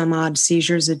 40 some odd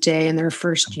seizures a day in their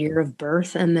first year of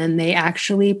birth. And then they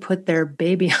actually put their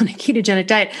baby on a ketogenic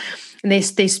diet. And they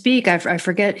speak, I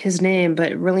forget his name,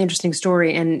 but really interesting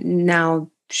story. And now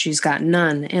she's got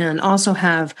none. And also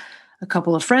have a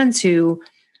couple of friends who,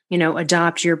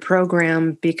 adopt your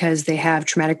program because they have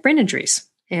traumatic brain injuries.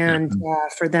 And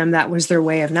for them, that was their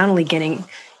way of not only getting,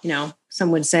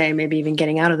 some would say maybe even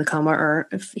getting out of the coma or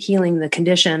healing the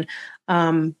condition,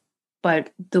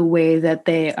 but the way that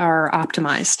they are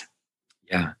optimized.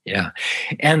 Yeah.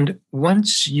 And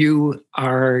once you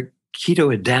are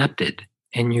keto adapted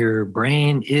and your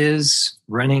brain is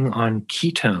running on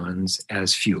ketones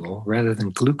as fuel rather than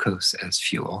glucose as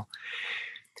fuel,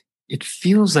 it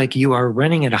feels like you are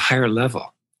running at a higher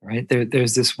level, right?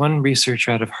 There's this one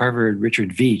researcher out of Harvard,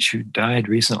 Richard Veach, who died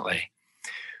recently,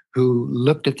 who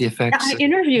looked at the effects. I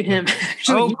interviewed him.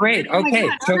 Oh, great. Okay.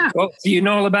 So you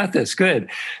know all about this. Good.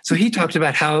 So he talked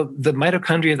about how the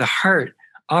mitochondria of the heart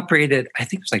operated, I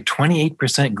think it was like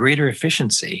 28% greater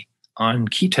efficiency on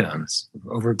ketones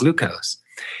over glucose.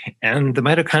 And the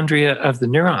mitochondria of the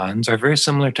neurons are very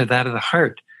similar to that of the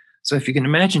heart. So if you can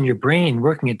imagine your brain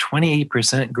working at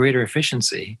 28% greater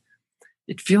efficiency,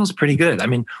 it feels pretty good. I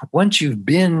mean, once you've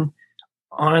been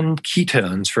on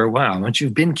ketones for a while, once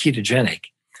you've been ketogenic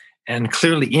and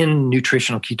clearly in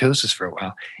nutritional ketosis for a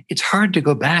while, it's hard to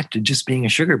go back to just being a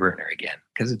sugar burner again,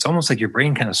 because it's almost like your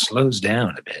brain kind of slows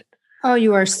down a bit. Oh,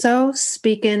 you are so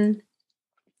speaking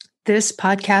this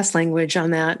podcast language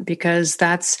on that, because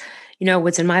that's,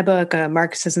 what's in my book,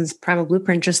 Mark Sisson's Primal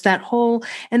Blueprint, just that whole,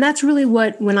 and that's really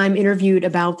what, when I'm interviewed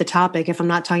about the topic, if I'm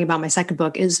not talking about my second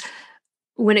book, is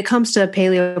when it comes to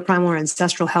paleo, primal, or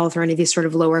ancestral health, or any of these sort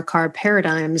of lower carb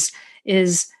paradigms,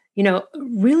 is,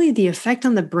 really the effect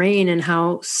on the brain and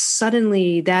how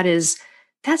suddenly that's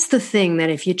the thing that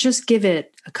if you just give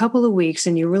it a couple of weeks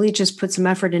and you really just put some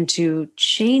effort into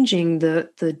changing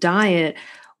the diet,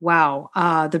 wow,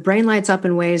 the brain lights up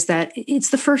in ways that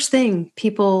it's the first thing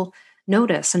people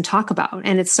notice and talk about.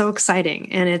 And it's so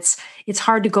exciting. And it's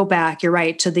hard to go back, you're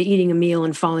right, to the eating a meal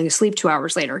and falling asleep 2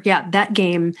 hours later. Yeah, that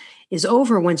game is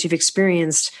over once you've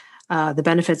experienced the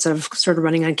benefits of sort of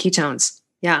running on ketones.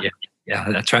 Yeah,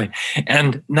 that's right.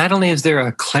 And not only is there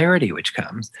a clarity which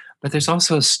comes, but there's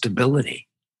also a stability,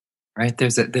 right?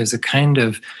 There's a kind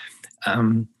of,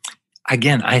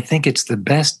 again, I think it's the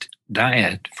best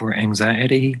diet for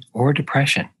anxiety or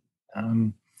depression.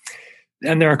 And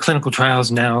there are clinical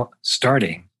trials now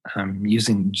starting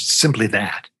using simply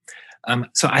that.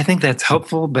 So I think that's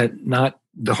helpful, but not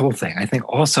the whole thing. I think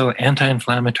also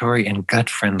anti-inflammatory and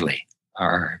gut-friendly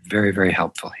are very, very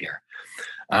helpful here.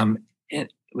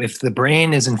 If the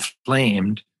brain is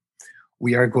inflamed,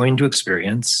 we are going to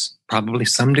experience probably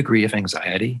some degree of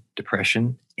anxiety,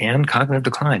 depression, and cognitive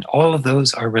decline. All of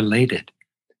those are related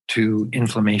to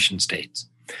inflammation states.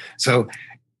 So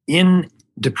in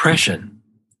depression,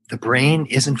 the brain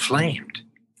is inflamed.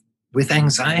 With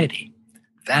anxiety,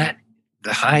 that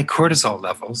the high cortisol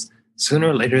levels, sooner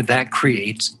or later, that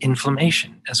creates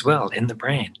inflammation as well in the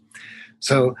brain.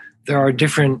 So there are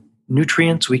different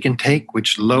nutrients we can take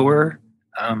which lower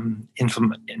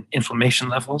inflammation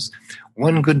levels.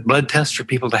 One good blood test for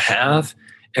people to have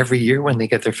every year when they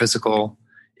get their physical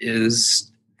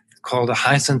is called a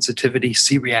high sensitivity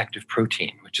C-reactive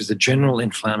protein, which is a general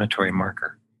inflammatory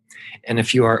marker. And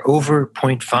if you are over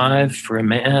 0.5 for a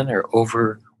man or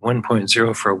over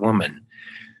 1.0 for a woman,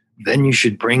 then you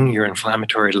should bring your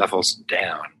inflammatory levels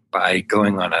down by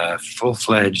going on a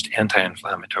full-fledged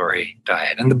anti-inflammatory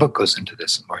diet. And the book goes into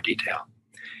this in more detail.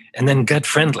 And then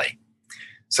gut-friendly.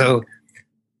 So,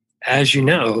 as you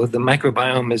know, the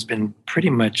microbiome has been pretty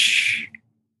much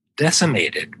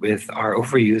decimated with our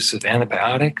overuse of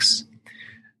antibiotics,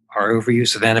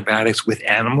 with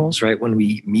animals, right? When we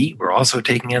eat meat, we're also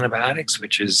taking antibiotics,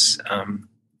 which is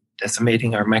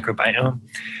decimating our microbiome.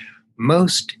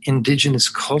 Most indigenous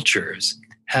cultures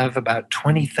have about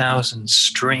 20,000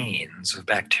 strains of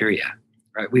bacteria,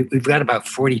 right? We've got about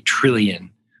 40 trillion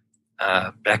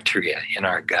bacteria in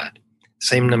our gut,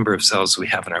 same number of cells we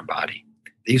have in our body.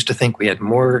 They used to think we had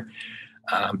more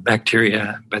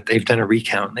bacteria, but they've done a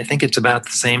recount, and they think it's about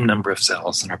the same number of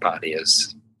cells in our body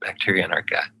as bacteria in our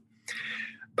gut.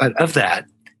 But of that,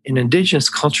 in indigenous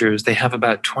cultures, they have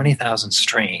about 20,000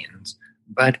 strains,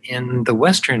 but in the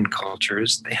Western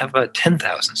cultures, they have about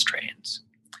 10,000 strains,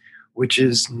 which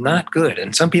is not good.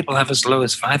 And some people have as low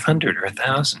as 500 or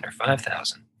 1,000 or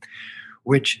 5,000,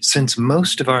 which, since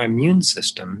most of our immune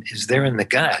system is there in the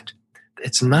gut,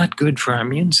 it's not good for our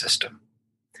immune system,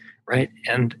 right?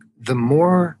 And the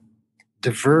more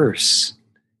diverse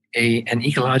an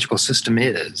ecological system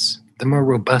is, the more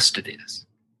robust it is.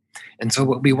 And so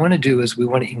what we want to do is we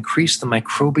want to increase the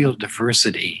microbial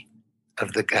diversity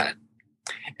of the gut.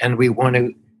 And we want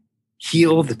to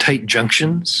heal the tight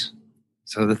junctions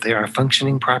so that they are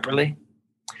functioning properly.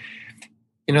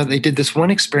 You know, they did this one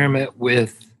experiment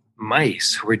with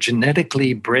mice who were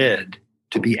genetically bred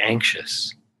to be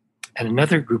anxious, and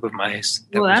another group of mice.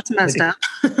 That's messed up.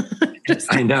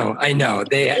 I know.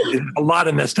 They a lot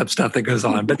of messed up stuff that goes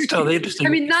on, but still, they interesting. I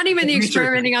mean, not even the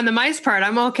experimenting on the mice part.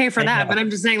 I'm okay for that, but I'm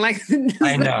just saying, like,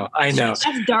 I know. That's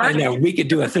dark. I know. We could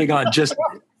do a thing on just.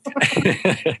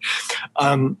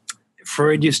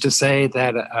 Freud used to say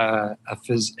that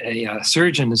a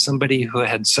surgeon is somebody who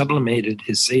had sublimated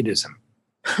his sadism.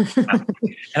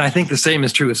 And I think the same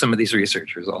is true with some of these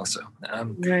researchers also.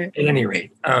 Right. At any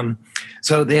rate,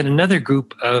 so they had another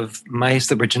group of mice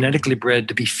that were genetically bred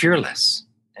to be fearless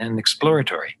and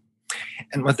exploratory.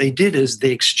 And what they did is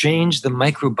they exchanged the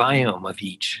microbiome of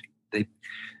each.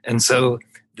 And so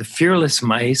the fearless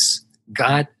mice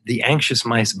got the anxious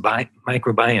mice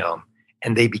microbiome,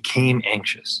 and they became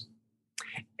anxious.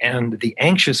 And the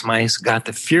anxious mice got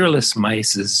the fearless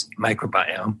mice's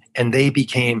microbiome, and they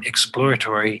became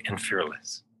exploratory and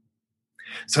fearless.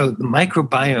 So the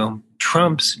microbiome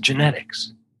trumps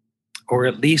genetics, or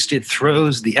at least it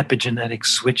throws the epigenetic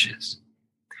switches.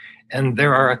 And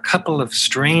there are a couple of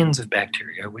strains of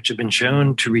bacteria which have been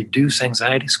shown to reduce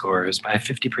anxiety scores by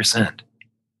 50%.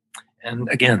 And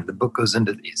again, the book goes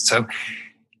into these. So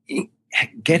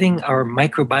getting our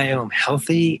microbiome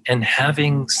healthy and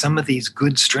having some of these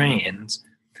good strains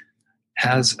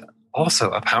has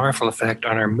also a powerful effect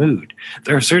on our mood.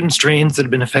 There are certain strains that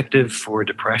have been effective for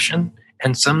depression,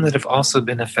 and some that have also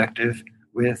been effective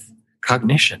with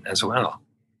cognition as well.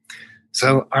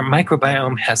 So our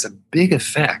microbiome has a big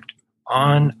effect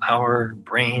on our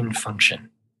brain function.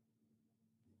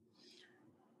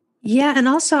 Yeah, and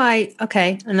also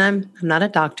and I'm not a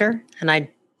doctor, and I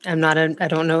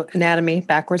don't know anatomy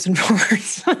backwards and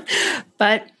forwards,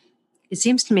 but it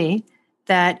seems to me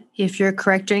that if you're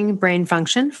correcting brain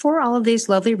function for all of these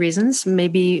lovely reasons,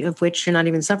 maybe of which you're not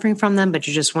even suffering from them, but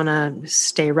you just want to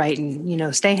stay right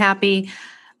and, stay happy.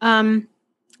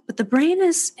 But the brain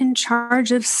is in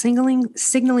charge of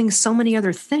signaling so many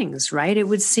other things, right? It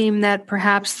would seem that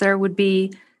perhaps there would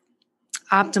be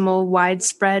optimal,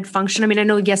 widespread function. I mean, I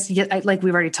know, yes, like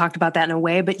we've already talked about that in a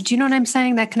way, but do you know what I'm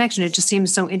saying? That connection, it just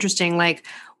seems so interesting. Like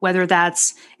whether is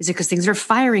it because things are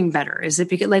firing better? Is it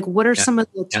because what are some of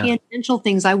the tangential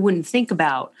things I wouldn't think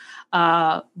about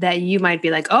that you might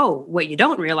be like, oh, what you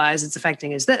don't realize it's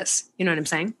affecting is this, you know what I'm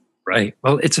saying? Right.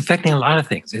 Well, it's affecting a lot of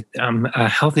things. A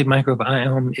healthy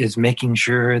microbiome is making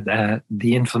sure that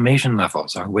the inflammation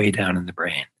levels are way down in the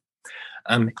brain.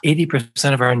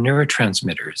 80% of our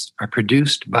neurotransmitters are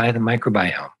produced by the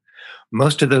microbiome.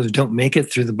 Most of those don't make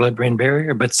it through the blood-brain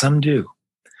barrier, but some do.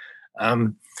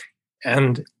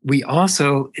 And we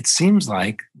also, it seems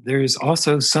like there's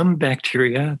also some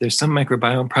bacteria, there's some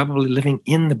microbiome probably living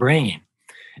in the brain.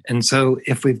 And so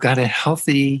if we've got a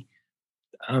healthy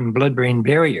blood-brain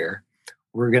barrier,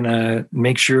 we're going to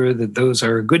make sure that those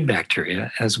are good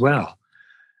bacteria as well.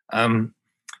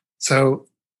 So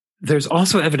there's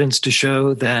also evidence to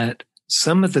show that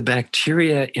some of the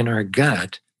bacteria in our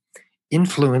gut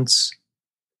influence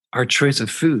our choice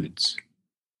of foods.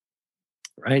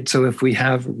 right? So if we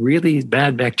have really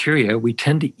bad bacteria, we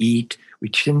tend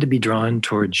to be drawn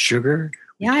towards sugar.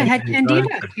 Yeah, I had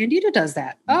Candida. Candida does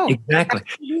that. Oh, exactly.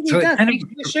 So it does. Makes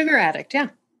you a sugar addict. Yeah.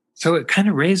 So it kind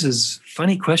of raises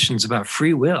funny questions about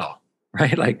free will,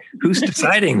 right? Like, who's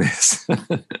deciding this?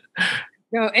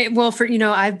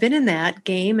 I've been in that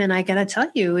game, and I got to tell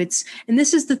you, and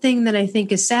this is the thing that I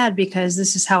think is sad, because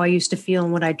this is how I used to feel,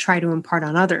 and what I try to impart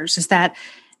on others is that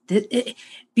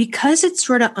because it's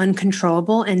sort of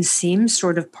uncontrollable and seems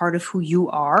sort of part of who you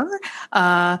are,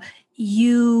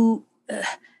 you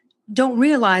don't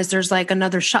realize there's like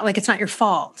another shot. Like, it's not your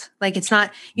fault. Like, it's not,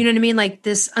 you know what I mean? Like,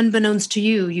 this, unbeknownst to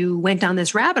you, you went down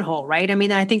this rabbit hole, right? I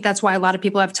mean, I think that's why a lot of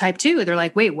people have type 2. They're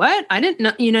like, wait, what? I didn't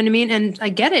know, you know what I mean? And I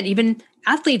get it. Even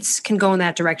athletes can go in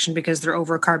that direction because they're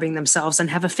overcarbing themselves and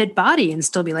have a fit body and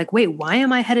still be like, wait, why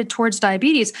am I headed towards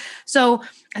diabetes? So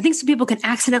I think some people can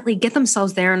accidentally get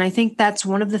themselves there. And I think that's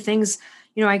one of the things,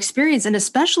 I experienced, and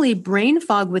especially brain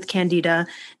fog with Candida.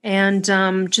 And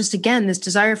just, again, this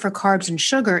desire for carbs and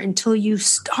sugar until you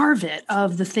starve it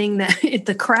of the thing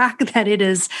the crack that it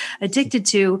is addicted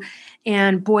to.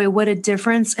 And boy, what a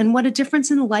difference, and what a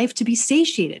difference in life to be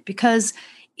satiated, because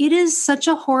it is such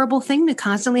a horrible thing to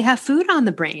constantly have food on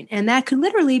the brain. And that could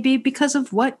literally be because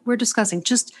of what we're discussing.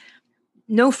 Just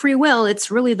no free will.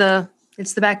 It's really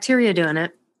it's the bacteria doing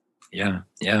it. Yeah,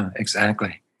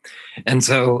 exactly. And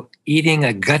so eating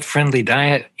a gut-friendly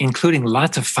diet, including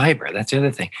lots of fiber, that's the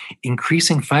other thing.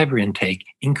 Increasing fiber intake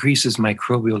increases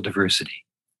microbial diversity.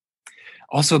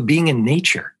 Also, being in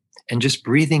nature and just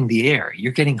breathing the air,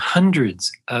 you're getting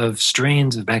hundreds of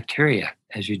strains of bacteria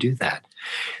as you do that.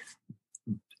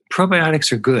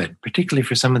 Probiotics are good, particularly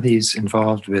for some of these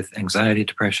involved with anxiety,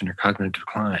 depression, or cognitive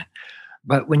decline.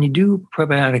 But when you do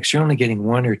probiotics, you're only getting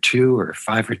 1 or 2 or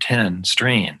 5 or 10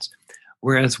 strains,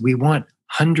 whereas we want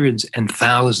hundreds and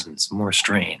thousands more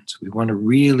strains. We want to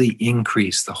really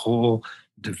increase the whole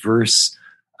diverse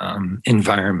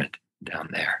environment down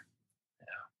there.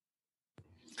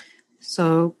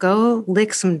 So go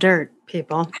lick some dirt,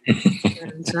 people.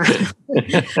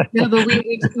 No, but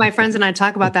my friends and I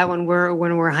talk about that when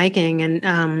we're hiking,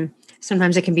 and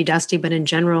sometimes it can be dusty, but in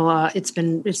general, it's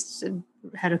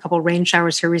had a couple of rain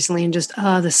showers here recently, and just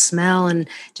the smell and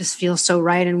just feels so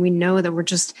right. And we know that we're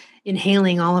just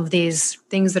inhaling all of these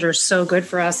things that are so good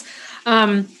for us.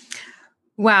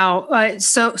 Wow.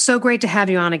 So great to have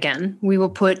you on again. We will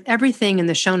put everything in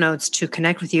the show notes to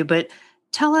connect with you, but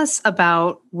tell us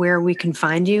about where we can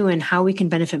find you and how we can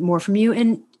benefit more from you.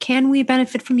 And can we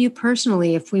benefit from you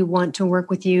personally if we want to work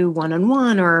with you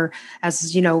one-on-one, or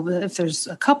as if there's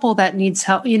a couple that needs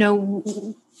help,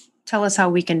 tell us how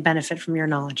we can benefit from your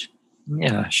knowledge.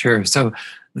 Yeah, sure. So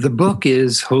the book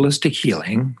is Holistic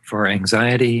Healing for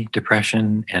Anxiety,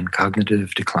 Depression, and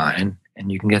Cognitive Decline,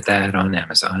 and you can get that on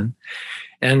Amazon.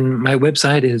 And my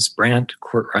website is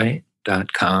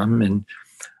brantcortright.com, and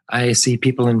I see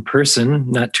people in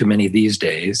person, not too many these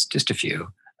days, just a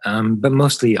few, but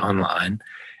mostly online.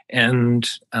 And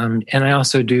I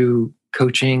also do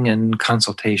coaching and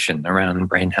consultation around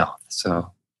brain health.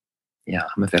 So yeah,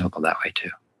 I'm available that way too.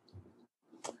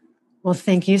 Well,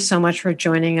 thank you so much for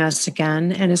joining us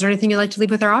again. And is there anything you'd like to leave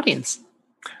with our audience?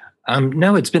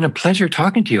 No, it's been a pleasure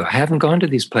talking to you. I haven't gone to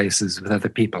these places with other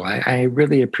people. I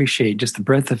really appreciate just the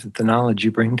breadth of the knowledge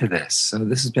you bring to this. So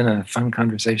this has been a fun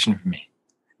conversation for me.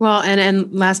 Well,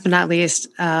 and last but not least,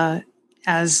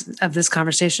 as of this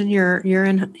conversation, you're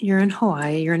in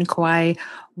Hawaii. You're in Kauai.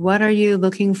 What are you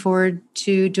looking forward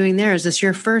to doing there? Is this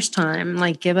your first time?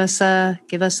 Like, give us a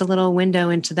little window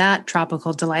into that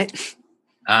tropical delight.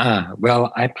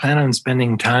 Well, I plan on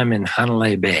spending time in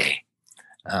Hanalei Bay,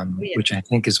 which I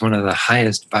think is one of the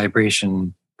highest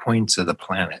vibration points of the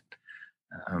planet,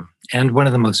 and one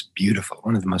of the most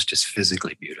just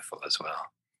physically beautiful as well.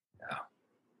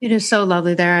 It is so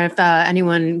lovely there. If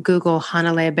anyone Google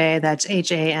Hanalei Bay, that's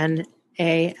Hanalei.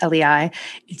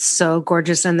 It's so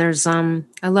gorgeous. And there's, I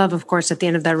love, of course, at the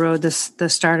end of that road, the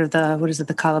start of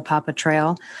the Kalapapa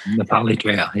Trail. Nepali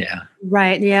Trail, yeah.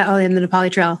 Right, yeah. Oh, and the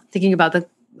Nepali Trail. Thinking about the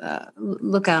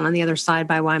lookout on the other side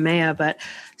by Waimea, but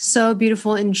so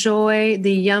beautiful. Enjoy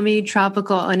the yummy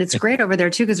tropical, and it's great over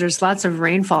there too because there's lots of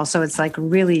rainfall, so it's like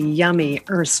really yummy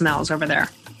earth smells over there.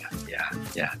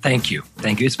 Yeah. Thank you.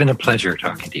 It's been a pleasure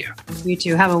talking to you. You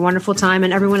too. Have a wonderful time,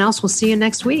 and everyone else, we'll see you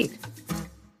next week.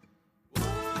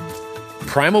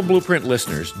 Primal Blueprint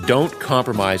listeners, don't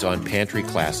compromise on pantry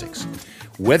classics.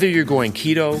 Whether you're going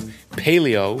keto,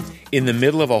 paleo, in the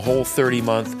middle of a Whole30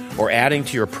 month, or adding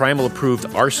to your Primal approved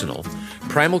arsenal,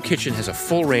 Primal Kitchen has a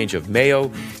full range of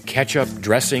mayo, ketchup,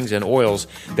 dressings, and oils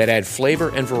that add flavor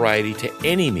and variety to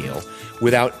any meal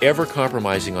without ever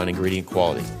compromising on ingredient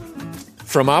quality.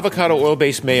 From avocado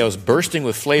oil-based mayos bursting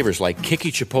with flavors like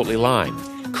kicky chipotle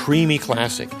lime, creamy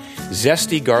classic,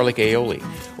 zesty garlic aioli,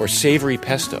 or savory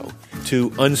pesto,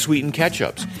 to unsweetened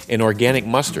ketchups and organic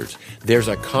mustards, there's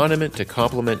a condiment to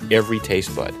complement every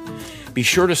taste bud. Be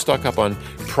sure to stock up on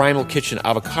Primal Kitchen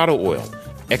avocado oil,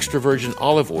 extra virgin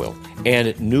olive oil,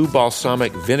 and new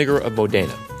balsamic vinegar of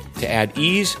Modena to add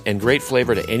ease and great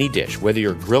flavor to any dish, whether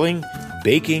you're grilling,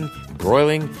 baking,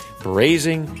 broiling,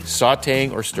 braising,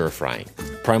 sautéing, or stir-frying.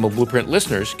 Primal Blueprint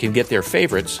listeners can get their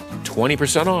favorites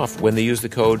 20% off when they use the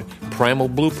code Primal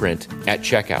Blueprint at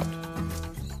checkout.